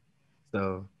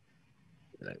so,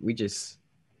 like we just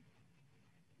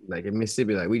like in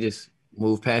Mississippi, like we just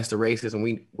moved past the racism.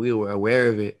 We were aware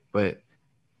of it, but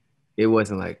it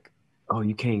wasn't like, oh,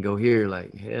 you can't go here.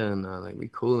 Like hell no, like we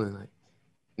cooling.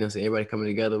 Like so everybody coming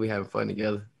together, we having fun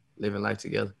together, living life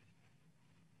together.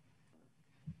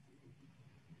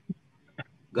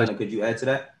 Gunner, could you add to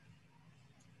that?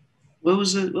 What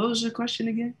was the question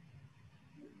again?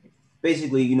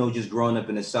 Basically, just growing up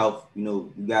in the South,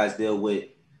 you guys deal with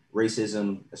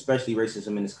racism, especially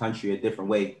racism in this country, a different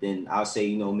way than I'll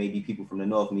say, maybe people from the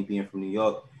North, me being from New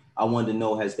York. I wanted to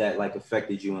know, has that like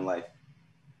affected you in life?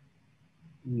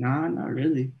 Nah, not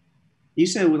really. You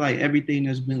said with like everything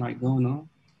that's been like going on.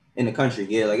 In the country,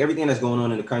 yeah, like everything that's going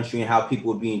on in the country and how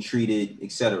people are being treated,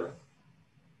 etc.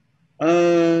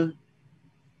 Uh,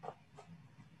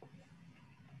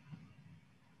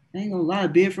 I ain't gonna lie,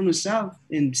 being from the South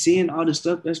and seeing all the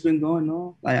stuff that's been going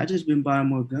on, like I just been buying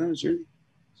more guns, really.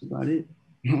 That's about it.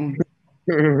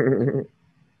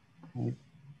 Like,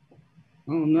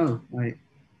 I don't know. Like,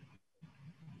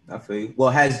 I feel you. Well,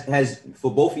 has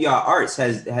for both of y'all arts,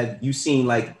 have you seen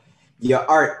like your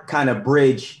art kind of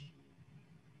bridge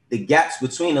the gaps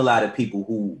between a lot of people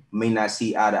who may not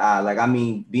see eye to eye? Like, I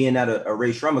mean, being at a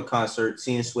Ray Shrummer concert,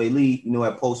 seeing Swae Lee, you know,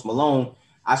 at Post Malone,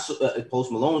 I saw at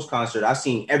Post Malone's concert, I've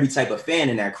seen every type of fan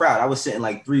in that crowd. I was sitting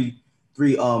like three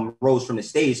rows from the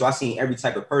stage, so I seen every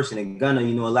type of person. In Gunna,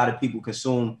 you know, a lot of people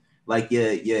consume like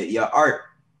your art,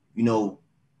 you know,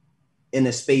 in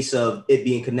the space of it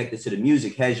being connected to the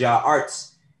music. Has y'all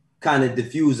arts kind of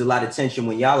diffused a lot of tension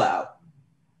when y'all are out?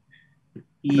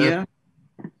 yeah,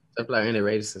 Stuff like any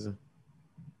racism.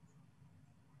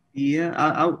 yeah,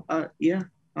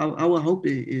 I would hope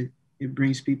it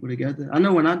brings people together. I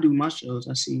know when I do my shows,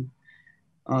 I see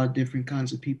all different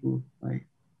kinds of people. Like,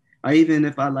 or even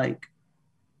if I like,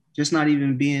 just not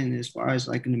even being as far as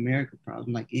like an America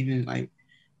problem. Like even like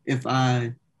if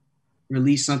I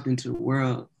release something to the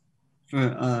world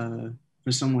for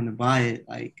someone to buy it,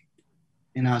 like,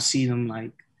 and I'll see them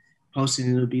like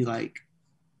posting, it'll be like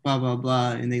blah blah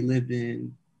blah, and they live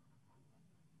in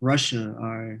Russia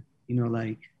or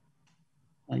like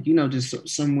just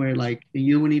somewhere like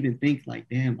you wouldn't even think like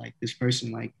damn like this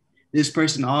person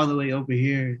all the way over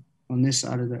here on this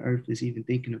side of the earth is even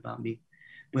thinking about me,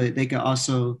 but they can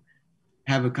also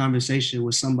have a conversation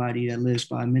with somebody that lives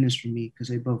 5 minutes from me because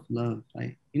they both love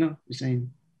like the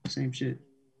same shit.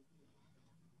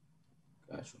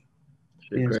 Gotcha.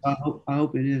 Yeah, so I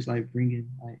hope it is like bringing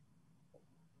like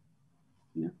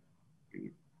you know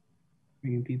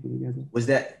bringing people together. Was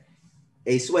that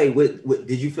a Swae? What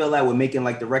did you feel like with making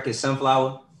like the record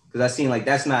Sunflower? Because I seen like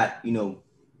that's not, you know,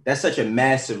 that's such a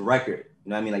massive record. You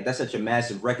know what I mean? Like that's such a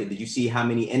massive record. Did you see how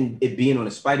many, and it being on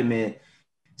a Spider-Man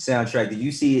soundtrack, did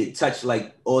you see it touch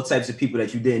like all types of people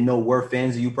that you didn't know were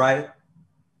fans of you prior?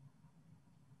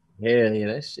 Hell yeah,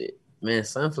 that shit. Man,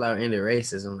 Sunflower ended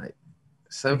racism. Like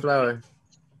Sunflower,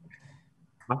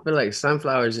 I feel like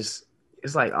Sunflower is just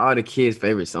it's like all the kids'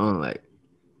 favorite song. Like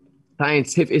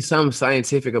scientific, it's something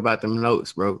scientific about them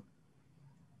notes, bro.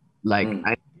 Like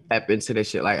I tap into that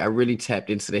shit. Like I really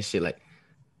tapped into that shit. Like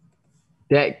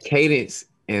that cadence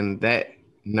and that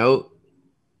note,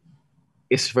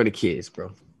 it's for the kids,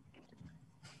 bro.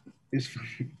 It's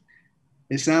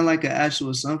it sounds like an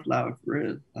actual sunflower for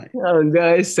real, like Oh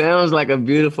god, it sounds like a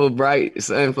beautiful, bright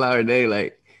sunflower day.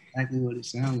 Like exactly what it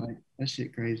sounds like. That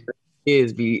shit crazy.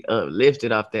 kids be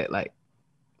uplifted off that. Like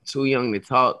too young to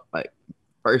talk. Like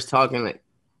first talking, like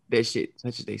that shit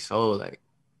touches their soul. Like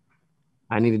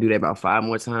I need to do that about 5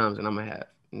 more times, and I'm gonna have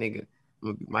nigga. I'm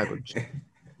gonna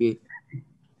be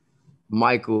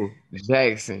Michael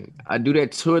Jackson. I do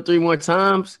that 2 or 3 more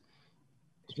times,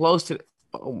 close to.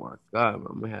 Oh my god,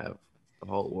 I'm gonna have the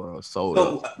whole world sold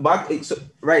So, up.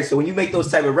 right. So when you make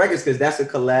those type of records, because that's a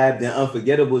collab, then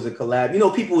Unforgettable is a collab. You know,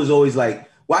 people was always like,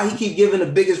 why he keep giving the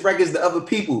biggest records to other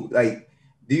people? Like,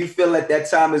 do you feel like that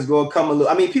time is gonna come a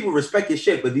little? I mean, people respect your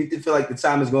shit, but do you feel like the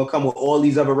time is gonna come with all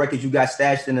these other records you got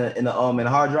stashed in a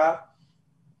hard drive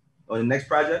on the next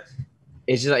project?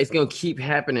 It's just like it's gonna keep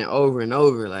happening over and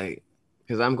over, like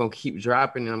because I'm gonna keep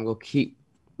dropping and I'm gonna keep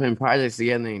putting projects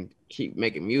together and keep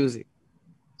making music.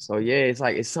 So yeah, it's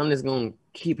like it's something that's gonna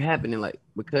keep happening, like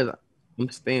because I'm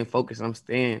staying focused. I'm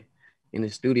staying in the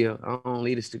studio. I don't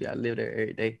leave the studio. I live there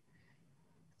every day.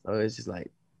 So it's just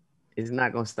like it's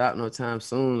not gonna stop no time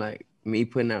soon. Like me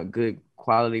putting out good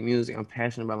quality music. I'm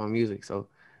passionate about my music, so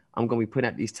I'm gonna be putting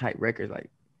out these type records. Like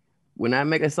when I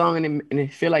make a song and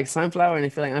it feel like Sunflower and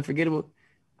it feel like Unforgettable,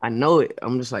 I know it.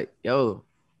 I'm just like, yo,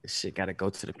 this shit gotta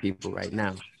go to the people right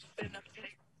now,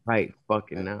 right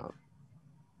fucking now.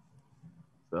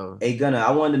 So Hey Gunna,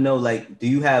 I wanted to know, like, do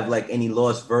you have like any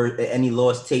lost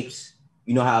tapes?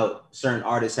 You know how certain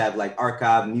artists have like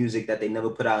archive music that they never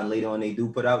put out and later on they do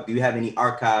put out. Do you have any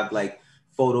archive like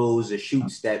photos or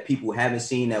shoots that people haven't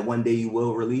seen that one day you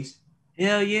will release?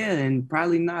 Hell yeah, and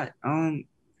probably not. I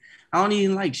don't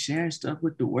even like sharing stuff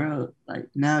with the world like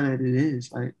now that it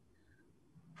is like.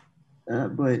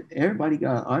 But everybody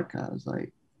got archives.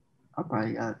 Like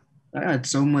I got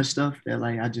so much stuff that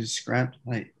like I just scrapped.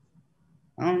 Like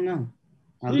I don't know.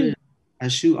 I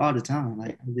shoot all the time.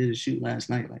 Like I did a shoot last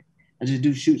night. Like I just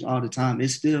do shoots all the time.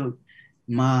 It's still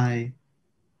my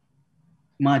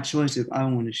my choice if I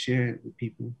want to share it with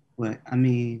people. But I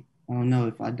mean, I don't know.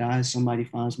 If I die, somebody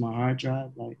finds my hard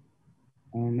drive. Like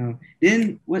I don't know.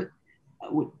 Then what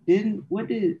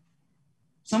did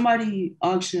somebody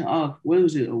auction off? What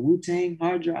was it? A Wu-Tang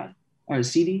hard drive or a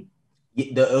CD?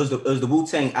 It was the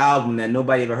Wu-Tang album that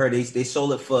nobody ever heard. They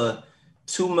sold it for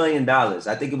 $2 million. I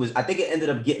think it ended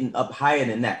up getting up higher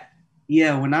than that.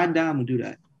 Yeah, when I die, I'm gonna do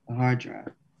that. A hard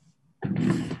drive.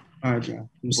 Hard drive.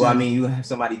 Well, I mean, you have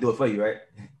somebody do it for you, right?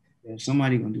 Yeah,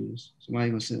 somebody gonna do this. Somebody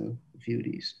gonna sell a few of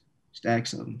these,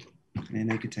 stacks of them,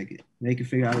 and they can take it. They can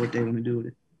figure out what they want to do with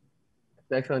it.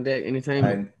 Stacks on deck,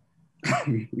 entertainment.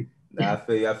 Nah, I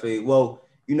feel you. Well,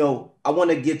 I want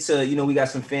to get to, we got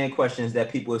some fan questions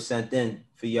that people have sent in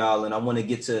for y'all, and I want to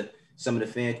get to some of the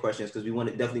fan questions because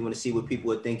we definitely want to see what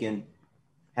people are thinking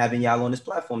having y'all on this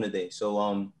platform today.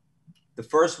 So, the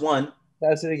first one.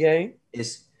 Shout out to the game.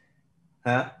 Is,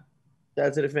 Shout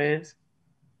out to the fans.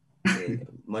 Yeah,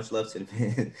 much love to the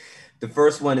fans. The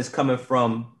first one is coming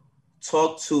from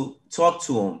Talk to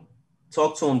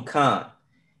him Khan.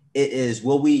 It is,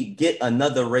 will we get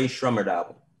another Ray Shremmerd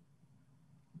album?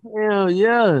 Hell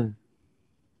yeah.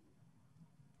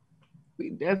 We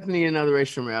definitely another Ray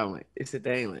Shremmerd album. Like, it's a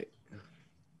thing. Like,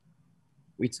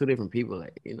 we two different people.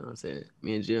 Like, you know what I'm saying?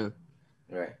 Me and Jim.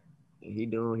 Right. He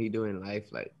doing life.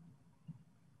 Like,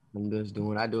 I'm just doing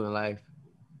what I do in life.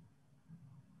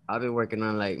 I've been working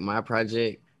on like my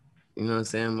project. You know what I'm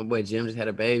saying? My boy Jim just had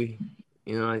a baby.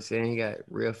 You know what I'm saying? He got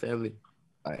real family.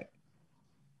 Like,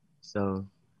 so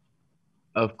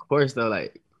of course though,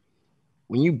 like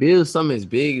when you build something as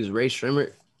big as Ray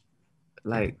Shremmerd,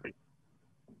 like,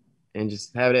 and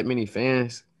just have that many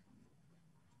fans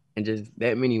and just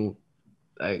that many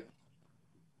like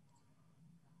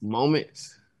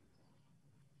moments,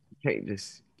 you can't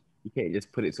just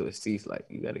put it to a cease. Like,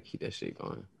 you gotta keep that shit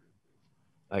going.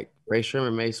 Like Ray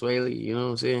Shremmerd made Swae, you know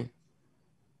what I'm saying?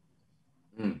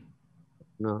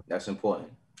 No. That's important.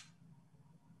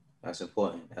 All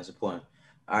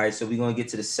right, so we're gonna get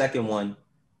to the second one,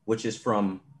 which is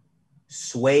from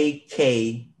Swae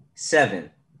K7.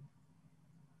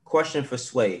 Question for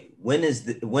Swae: when is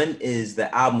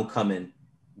the album coming?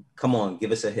 Come on,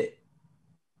 give us a hit.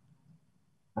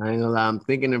 I ain't gonna lie, I'm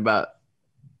thinking about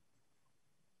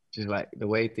just like the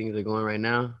way things are going right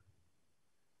now.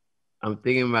 I'm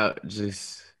thinking about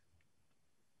just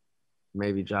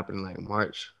maybe dropping like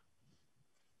March.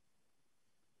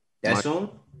 That soon?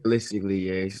 Realistically,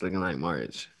 yeah, it's looking like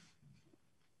March.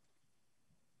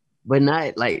 But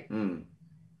not like I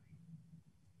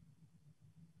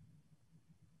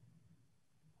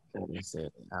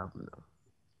said album though.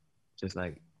 Just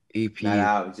like EP. Not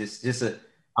album, just a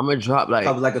I'm gonna drop like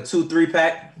couple, like a 2-3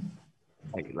 pack.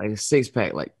 Like a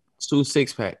 6-pack, like 2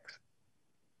 6-packs.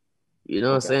 You know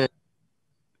what I'm saying?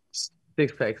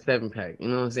 6-pack, 7-pack. You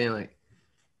know what I'm saying? Like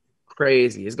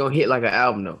crazy. It's gonna hit like an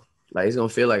album though. Like it's gonna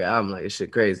feel like an album. Like this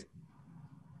shit crazy.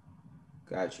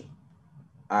 Got you.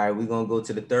 All right, we're gonna go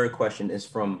to the third question. It's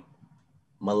from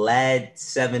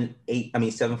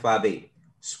Malad758.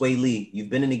 Swae Lee, you've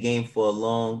been in the game for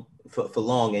long,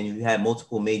 and you had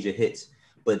multiple major hits.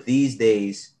 But these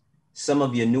days, some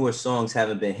of your newer songs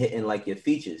haven't been hitting like your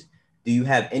features. Do you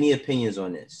have any opinions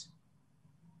on this?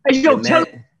 Hey yo, that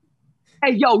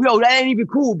ain't even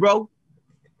cool, bro.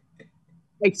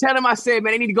 Hey, tell them I said,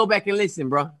 man, they need to go back and listen,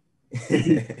 bro.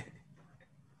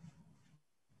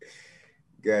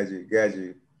 Got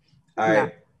you. All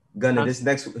right, Gunner, this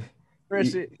next one.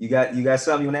 You got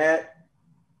something you want to add?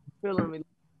 Feeling me.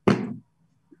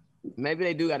 Maybe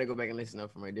they do got to go back and listen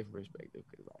up from a different perspective.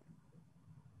 Cause like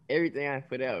everything I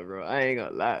put out, bro, I ain't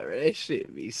gonna lie, bro. That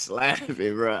shit be slapping,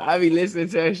 bro. I be listening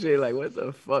to that shit like, what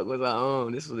the fuck was I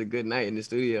on? This was a good night in the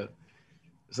studio.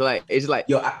 So like, it's like,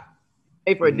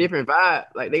 for a different vibe.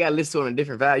 Like they gotta listen to it on a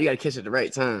different vibe. You gotta catch it at the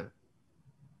right time.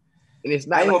 And it's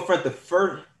not. I ain't gonna front.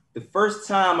 The first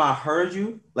time I heard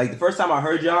you, like the first time I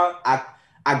heard y'all, I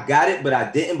got it, but I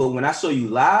didn't. But when I saw you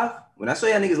live, when I saw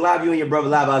y'all niggas live, you and your brother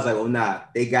live, I was like, oh nah,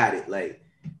 they got it. Like,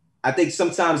 I think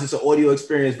sometimes it's an audio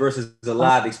experience versus a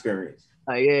live experience.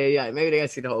 Yeah. Maybe they gotta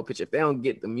see the whole picture. If they don't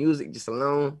get the music just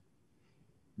alone,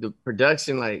 the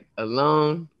production like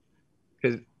alone,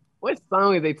 because what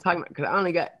song is they talking about? Because I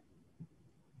only got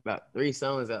about 3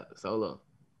 songs out solo,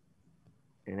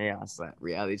 and they all slap.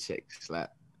 Reality Check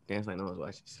slap. Dance Like No One's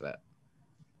Watching slap.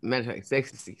 Matter of fact,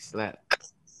 Ecstasy slap.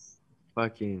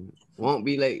 Fucking Won't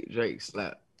Be Late Drake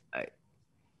slap. Like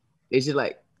it's just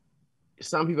like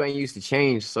some people ain't used to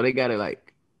change, so they gotta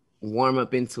like warm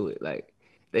up into it. Like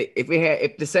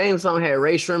if the same song had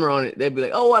Ray Shremmerd on it, they'd be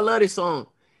like, oh, I love this song.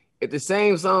 If the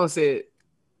same song said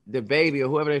The Baby or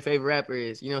whoever their favorite rapper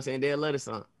is, you know what I'm saying, they'll love the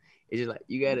song. It's just like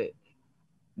you gotta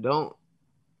don't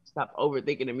stop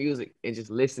overthinking the music and just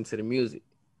listen to the music.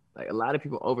 Like a lot of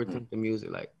people overthink the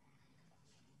music. Like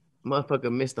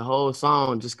motherfucker missed the whole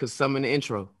song just cause some in the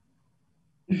intro.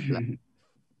 Like,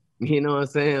 you know what I'm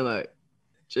saying? Like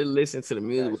Just listen to the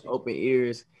music with open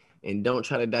ears and don't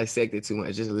try to dissect it too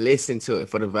much. Just listen to it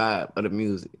for the vibe of the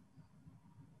music.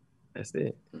 That's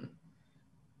it.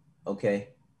 Okay.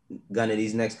 Gunna,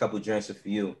 these next couple drinks are for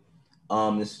you.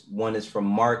 This one is from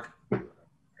Mark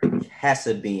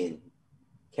Casabian,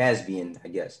 I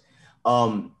guess.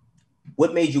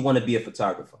 What made you want to be a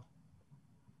photographer?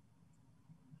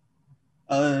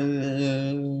 I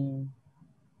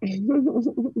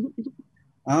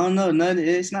don't know. Nothing.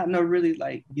 It's not no really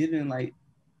like given like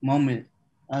moment.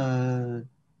 I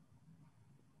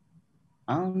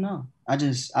don't know. I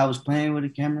was playing with a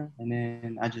camera and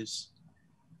then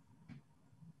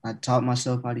I taught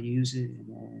myself how to use it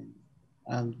and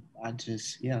then I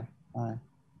just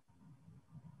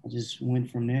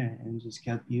went from there and just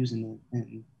kept using it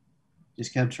and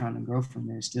just kept trying to grow from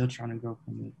it. Still trying to grow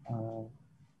from it.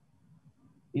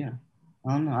 Yeah.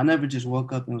 I don't know. I never just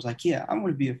woke up and was like, yeah, I want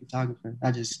to be a photographer.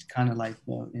 I just kind of like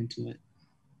fell into it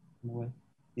in a way.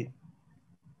 Yeah.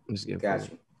 Got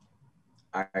you.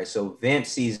 All right. So Vamp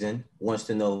Season wants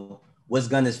to know what's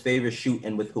Gunna's favorite shoot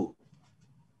and with who?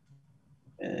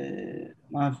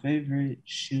 My favorite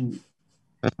shoot.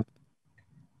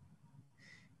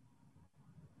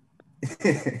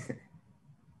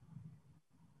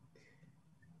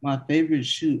 My favorite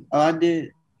shoot. Oh, I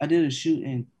did a shoot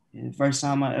in the first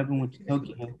time I ever went to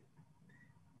Tokyo.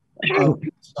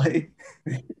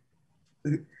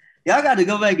 Y'all got to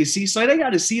go back and see. So they got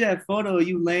to see that photo of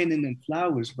you laying in the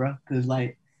flowers, bro. Cause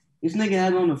like this nigga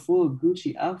had on a full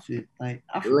Gucci outfit. Like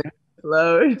I forgot.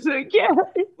 Flowers. Yeah.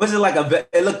 Was it like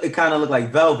it kind of looked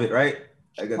like velvet, right?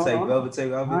 Like a velvet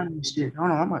type outfit. Shit.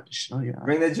 Hold on, I'm about to show you.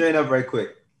 Bring that joint up right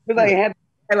quick. It like had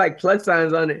like plus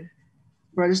signs on it.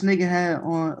 Bro, this nigga had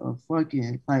on a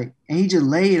fucking like, and he just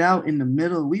laid out in the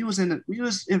middle. We was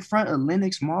in front of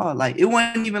Lenox Mall. Like it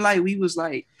wasn't even like we was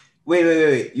like.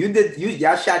 Wait.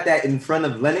 Y'all shot that in front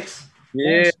of Lenox?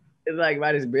 Yeah, it's like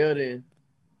by this building.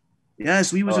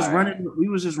 Yes, we was just running. Right. We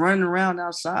was just running around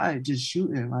outside, just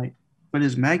shooting like for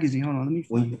this magazine. Hold on, let me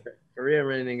find it. Career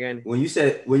running again. When you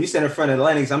said in front of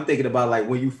Lenox, I'm thinking about like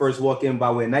when you first walk in by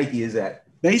where Nike is at.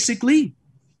 Basically.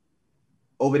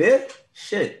 Over there?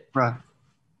 Shit. Bro.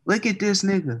 Look at this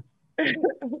nigga.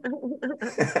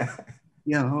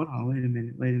 Yo, hold on. Wait a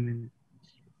minute.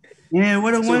 Yeah,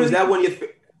 what a one. So was that one of your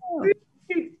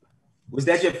was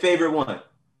that your favorite one?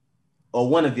 Or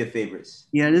one of your favorites?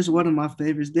 Yeah, this is one of my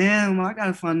favorites. Damn, I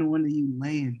gotta find the one of you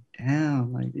laying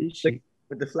down. Like this shit.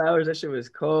 With the flowers, that shit was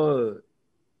cold.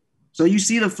 So you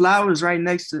see the flowers right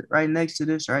next to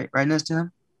this, right? Right next to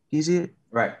him? You see it?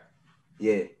 Right.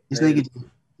 Yeah. This nigga,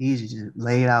 he's just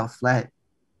laid out flat.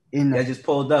 That just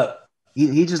pulled up.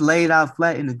 He just laid out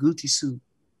flat in a Gucci suit.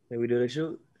 Did we do the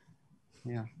shoot?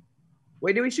 Yeah.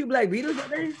 Wait, did we shoot Black Beatles that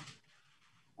day?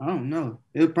 I don't know.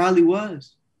 It probably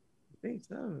was. I think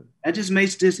so. That just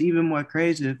makes this even more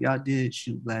crazy if y'all did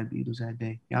shoot Black Beatles that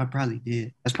day. Y'all probably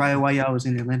did. That's probably why y'all was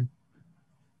in Atlanta.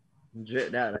 All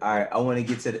right, I want to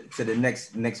get to the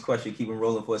next question. Keep it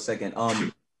rolling for a second.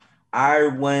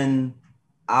 Irwin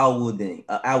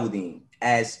Alwudin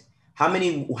asks, how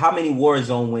many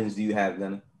Warzone wins do you have,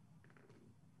 Gunna?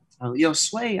 Oh, yo,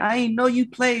 Swae, I ain't know you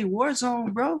played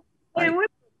Warzone, bro. Hey, what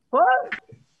the fuck?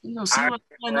 You know, see what's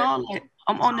going on? Like,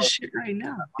 I'm on the shit right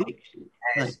now. Big shit.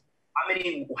 Like,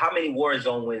 how many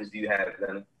Warzone wins do you have,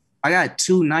 Gunna? I got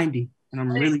 290, and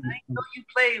I'm really. I ain't know you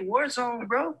played Warzone,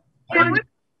 bro. Hey, what?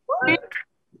 You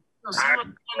know, see what's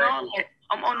going on? Like,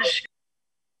 I'm on the shit.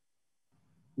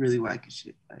 Really whacky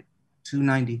shit. Like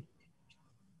 290.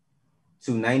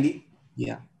 290?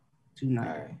 Yeah, 290.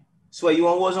 All right. Swae, you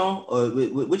on Warzone? Or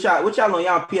which y'all on?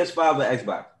 Y'all PS5 or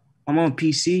Xbox? I'm on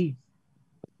PC.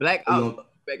 Black Ops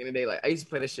back in the day. Like I used to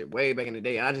play that shit way back in the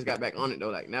day. And I just got back on it though.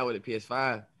 Like now with the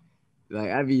PS5, like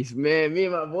I be me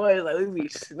and my boys like we be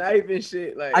sniping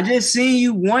shit. Like I just seen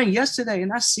you won yesterday,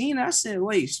 and I said,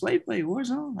 wait, Swae play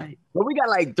Warzone? Like, but we got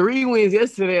like 3 wins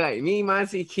yesterday. Like me,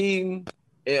 Monty, Keaton,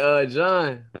 and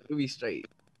John. We be straight.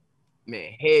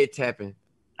 Man, head tapping.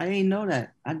 I ain't know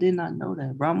that. I did not know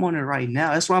that, bro. I'm on it right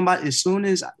now. That's why I'm about. As soon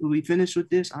as we finish with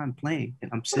this, I'm playing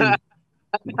and I'm sitting.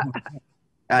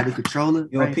 Got the controller.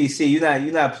 You on PC?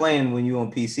 You not playing when you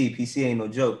on PC. PC ain't no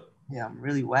joke. Yeah, I'm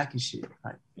really whacking shit.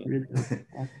 Like really.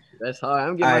 That's hard.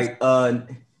 I'm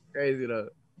getting crazy though.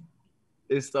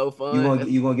 It's so fun.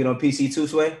 You gonna get on PC too,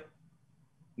 Swae?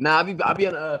 Nah, I'll be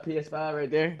on PS5 right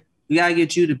there. We gotta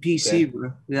get you the PC, okay,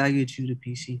 bro. We gotta get you the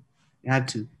PC. You have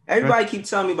to. Everybody keep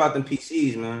telling me about them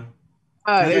PCs, man.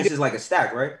 This is like a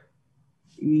stack, right?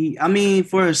 I mean,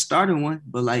 for a starter one,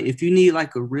 but like if you need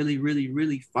like a really, really,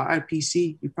 really fire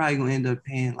PC, you're probably gonna end up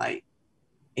paying like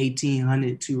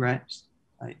 1,800 2 racks.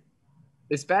 Like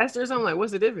It's faster or something? Like,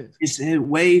 what's the difference? It's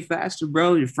way faster,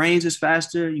 bro. Your frames is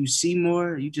faster. You see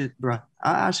more. You just, bro.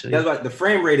 I'll show you. That's like the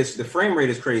frame rate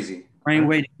is crazy. Frame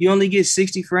rate. You only get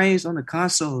 60 frames on the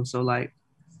console. So like,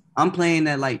 I'm playing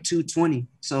at like 220.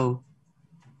 So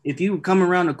if you come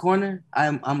around the corner,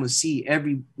 I'm gonna see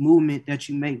every movement that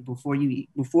you make before you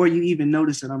even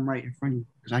notice that I'm right in front of you,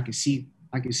 because I can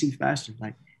see faster.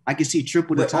 Like I can see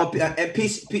triple the time. And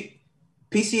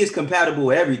PC is compatible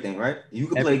with everything, right? You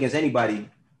can play against anybody.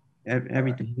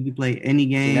 Everything. You can play any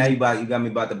game. See, now you got me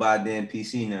about to buy a damn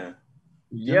PC now.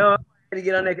 Yo, I'm ready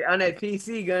to get on that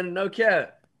PC gun, no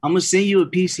cap. I'm gonna send you a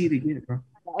PC to get it, bro.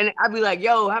 And I'd be like,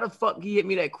 yo, how the fuck he hit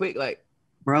me that quick? Like,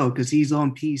 bro, because he's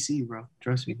on PC, bro.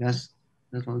 Trust me, that's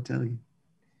what I'll tell you.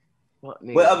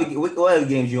 What other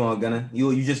games you on, Gunna?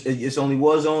 You just it's only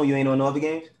Warzone. You ain't on no other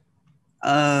games.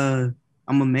 I'm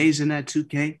amazing at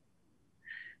 2K.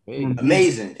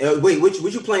 Amazing. Wait, which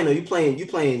you playing? Are you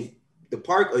playing the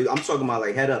park? Or I'm talking about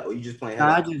like head up, or you just playing head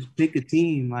up? I just pick a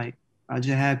team. Like I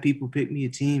just have people pick me a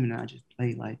team, and I just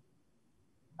play. Like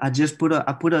I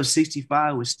put up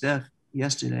 65 with Steph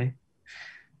yesterday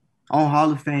on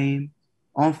Hall of Fame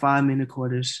on 5-minute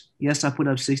quarters. Yes, I put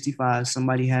up 65.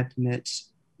 Somebody had the Nets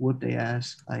whoop their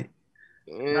ass. Like,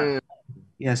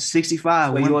 yeah,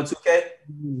 65. So you on 2K?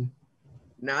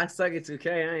 Nah, I suck at 2K.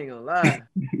 I ain't gonna lie.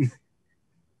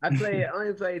 I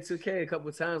only played 2K a couple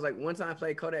of times. Like one time I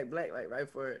played Kodak Black, like right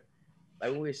for it.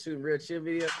 Like when we were shooting real chill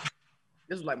video.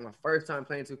 This was like my first time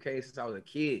playing 2K since I was a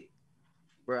kid.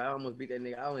 Bro, I almost beat that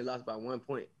nigga. I only lost by 1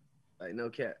 point. Like no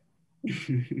cap.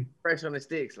 Fresh on the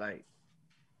sticks, like.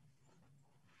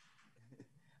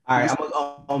 All right,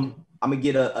 I'm gonna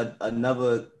get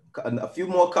a few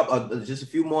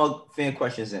more fan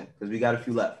questions in because we got a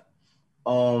few left.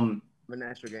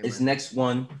 This next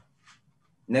one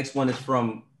is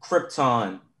from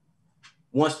Krypton.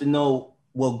 Wants to know,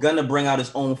 will Gunna bring out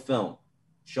his own film?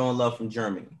 Showing love from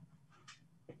Germany.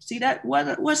 See, that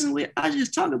wasn't we? I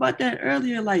just talked about that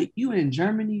earlier. Like you in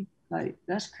Germany, like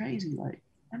that's crazy. Like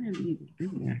I never even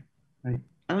been there. Like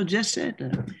I just said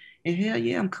that. And hell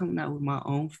yeah, I'm coming out with my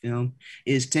own film.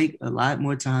 It's take a lot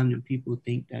more time than people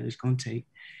think that it's gonna take.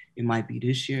 It might be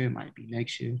this year, it might be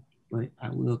next year, but I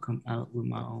will come out with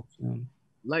my own film.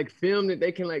 Like film that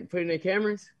they can like put in their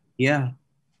cameras? Yeah.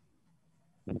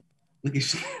 Look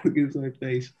at my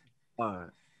face.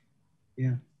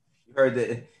 Yeah. You heard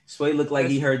that Swae looked like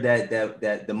he heard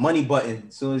that the money button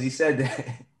as soon as he said that.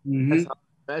 Mm-hmm.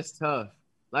 That's tough.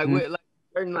 Like with like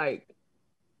certain like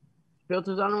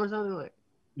filters on them or something like.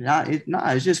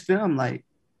 It's just film. Like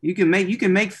you can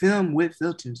make film with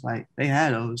filters. Like they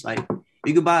had those. Like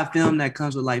you could buy a film that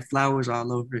comes with like flowers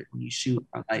all over it when you shoot.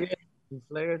 Like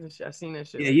flares and shit. I seen that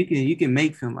shit. Yeah, you can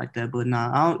make film like that. But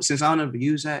since I don't ever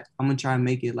use that, I'm gonna try and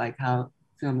make it like how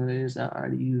film it is. I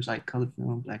already use like color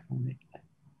film, black and white.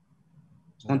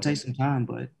 It's gonna take some time,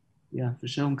 but yeah, for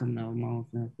sure I'm coming out with my own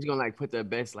film. He's gonna like put the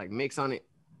best like mix on it.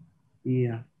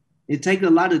 Yeah, it takes a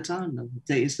lot of time though.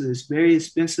 It's very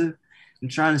expensive. I'm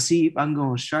trying to see if I can go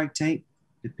on Shark Tank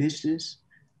to pitch this,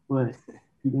 but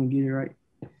we're gonna get it right.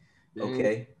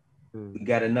 Okay. We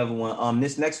got another one.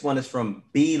 This next one is from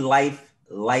B Life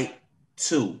Light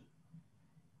 2.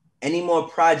 Any more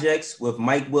projects with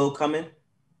Mike Will coming?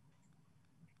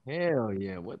 Hell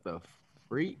yeah. What the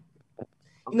freak?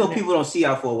 You know, people don't see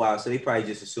out for a while, so they probably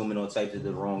just assuming all types of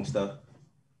the wrong stuff.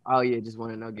 Oh yeah, just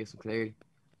want to know, get some clarity.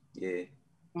 Yeah.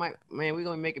 Mike, man, we're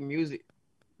gonna be making music.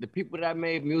 The people that I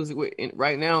made music with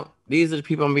right now, these are the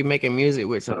people I'm gonna be making music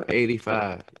with. So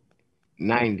 85,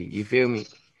 90, you feel me?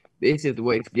 This is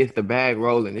what gets the bag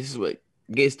rolling. This is what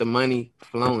gets the money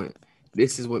flowing.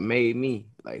 This is what made me.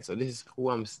 Like, so this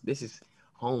is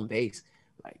home base.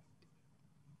 Like,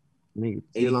 nigga,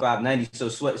 85, 90. So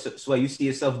Swae, you see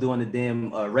yourself doing the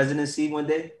damn residency one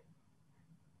day?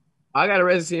 I got a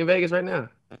residency in Vegas right now.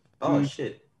 Oh,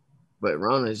 shit. But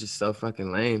Rona is just so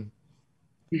fucking lame.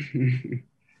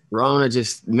 Rona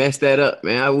just messed that up,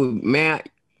 man.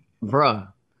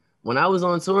 Bruh, when I was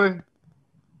on tour,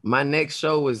 my next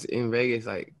show was in Vegas.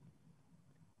 Like,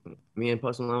 me and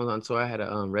Post Malone was on tour. I had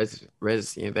a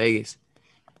residency in Vegas.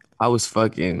 I was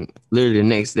fucking literally the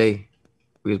next day.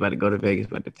 We was about to go to Vegas,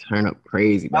 about to turn up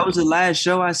crazy. That was the last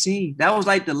show I seen. That was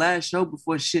like the last show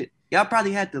before shit. Y'all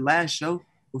probably had the last show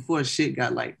before shit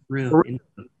got like real.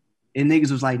 And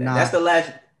niggas was like, nah. That's the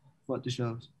last. Fuck the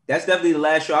shows. That's definitely the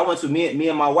last show I went to. Me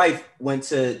and my wife went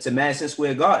to Madison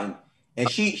Square Garden. And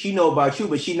she know about you,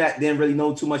 but she didn't really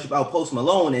know too much about Post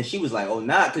Malone. And she was like, oh,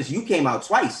 nah, because you came out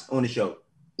twice on the show.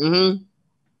 Mm-hmm.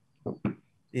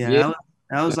 Yeah.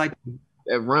 That was like...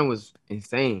 That run was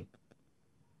insane.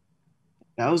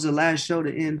 That was the last show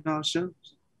to end all shows.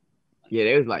 Yeah,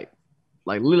 they was like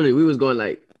Like literally, we was going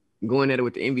at it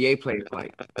with the NBA players,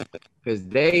 like, because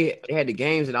they had the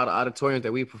games and all the auditoriums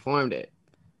that we performed at.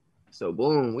 So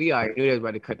boom, we already knew they was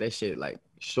about to cut that shit like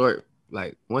short.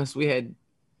 Like once we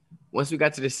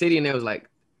got to the city and it was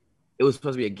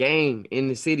supposed to be a game in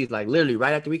the city. Like literally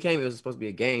right after we came, it was supposed to be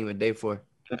a game a day before.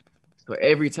 So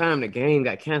every time the game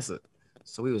got canceled.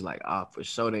 So we was like, for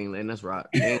sure they ain't letting us rock.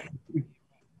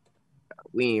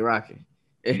 We ain't rocking.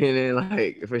 And then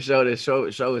like for sure the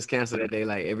show was canceled that day,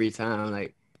 like every time.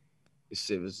 Like this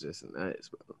shit was just nuts,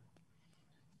 bro.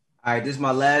 All right, this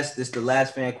is the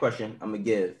last fan question I'm gonna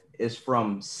give. It's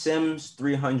from Sims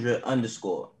 300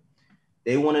 _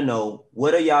 They want to know,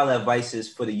 what are y'all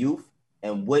advices for the youth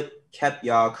and what kept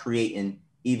y'all creating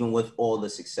even with all the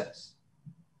success?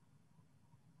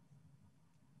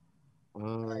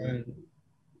 I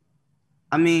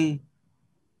mean,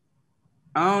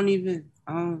 I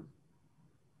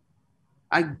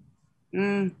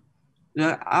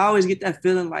always get that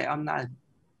feeling like I'm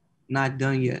not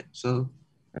done yet. So,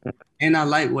 and I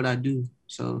like what I do.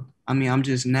 So, I mean, I'm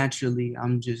just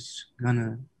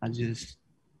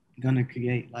gonna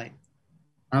create. Like,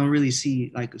 I don't really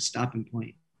see like a stopping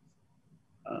point.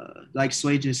 Like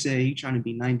Swae just said, he trying to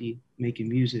be 90 making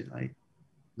music, like,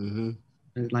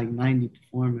 like 90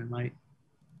 performing, like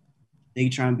they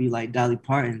trying to be like Dolly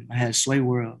Parton. I had Sway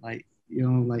World, like,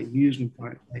 like amusement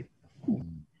park, like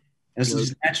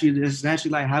that's naturally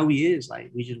like how he is.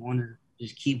 Like we just want to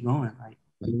just keep going. Like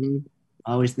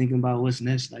always thinking about what's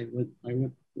next. Like what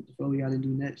the fuck we got to do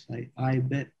next? Like I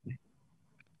bet. Like,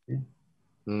 yeah.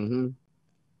 And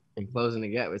closing the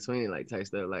gap between it, like type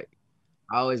stuff. Like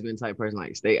I always been the type of person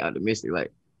like stay optimistic.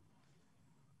 Like,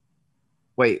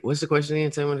 wait, what's the question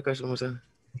again? Tell me the question one more time.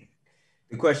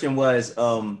 The question was,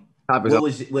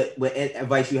 what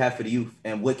advice you have for the youth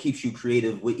and what keeps you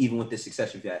creative even with the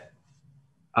success you've had?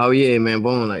 Oh yeah, man,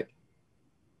 boom, like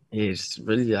it's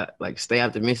really like stay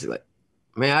optimistic. Like,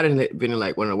 man, I didn't been in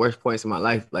like one of the worst points in my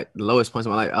life, like the lowest points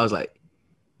in my life. I was like,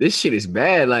 this shit is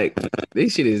bad. Like,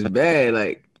 this shit is bad.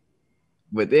 Like,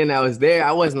 but then I was there.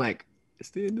 I wasn't like, it's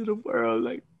the end of the world.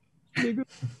 Like, nigga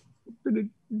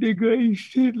ain't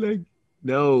shit. Like,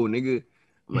 no, nigga.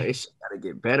 I'm like, this shit gotta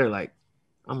get better. Like,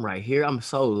 I'm right here. I'm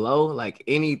so low. Like,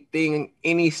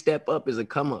 any step up is a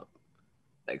come up.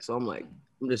 Like, so I'm like,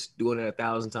 I'm just doing it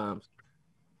 1,000 times.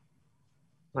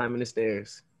 Climbing the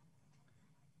stairs.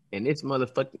 And this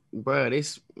motherfucking, bro,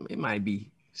 it might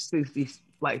be 60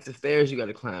 flights of stairs you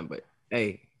gotta climb, but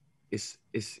hey, it's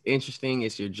interesting.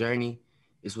 It's your journey.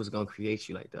 It's what's gonna create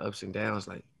you, like the ups and downs,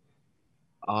 like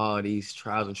all these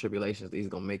trials and tribulations. These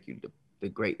gonna make you the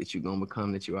great that you're gonna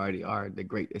become, that you already are. The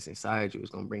great that's inside you is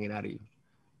gonna bring it out of you.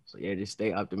 So yeah, just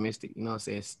stay optimistic. You know what I'm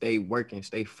saying? Stay working,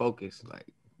 stay focused. Like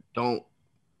don't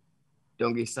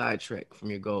get sidetracked from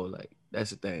your goal. Like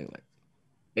that's the thing. Like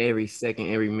every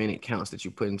second, every minute counts that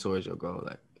you're putting towards your goal.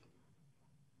 Like,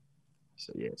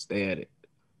 so yeah, stay at it.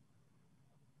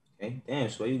 Okay, damn,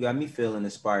 so you got me feeling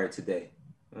inspired today.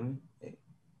 Hey,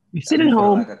 you're sitting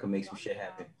home. Like I can make some shit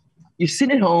happen. You're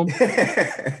sitting home.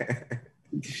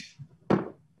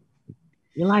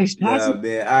 Your life's passing. Yeah,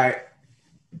 man. All right.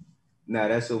 Nah,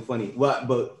 that's so funny. Well,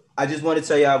 but I just want to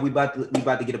tell y'all we about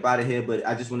to get up out of here. But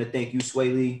I just want to thank you,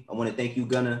 Swae Lee. I want to thank you,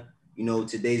 Gunna. You know,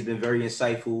 today's been very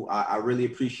insightful. I really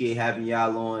appreciate having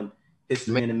y'all on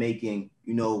History in the Making.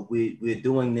 You know, we're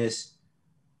doing this,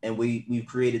 and we've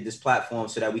created this platform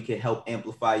so that we can help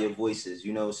amplify your voices.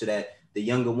 You know, so that the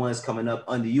younger ones coming up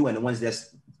under you and the ones that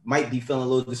might be feeling a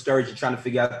little discouraged and trying to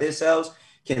figure out themselves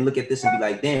can look at this and be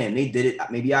like, damn, they did it.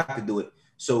 Maybe I could do it.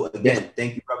 So again,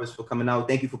 thank you, brothers, for coming out.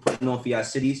 Thank you for putting on for y'all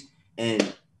cities.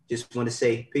 And just want to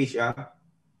say peace, y'all.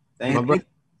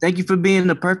 Thank you for being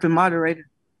the perfect moderator.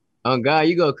 Oh God,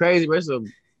 you go crazy, bro. It's a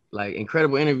like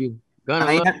incredible interview.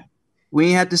 We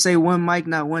ain't have to say one mic,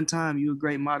 not one time. You a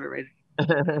great moderator. We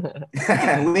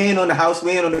ain't on the house.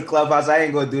 We ain't on the clubhouse. I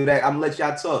ain't gonna do that. I'm gonna let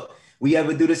y'all talk. We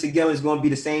ever do this again, it's gonna be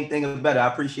the same thing or better.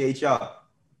 I appreciate y'all.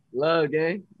 Love,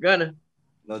 gang. Gunna.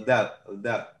 No doubt. No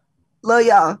doubt. Love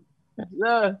y'all.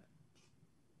 Love.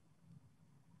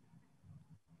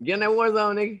 Get in that war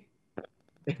zone,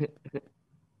 nigga.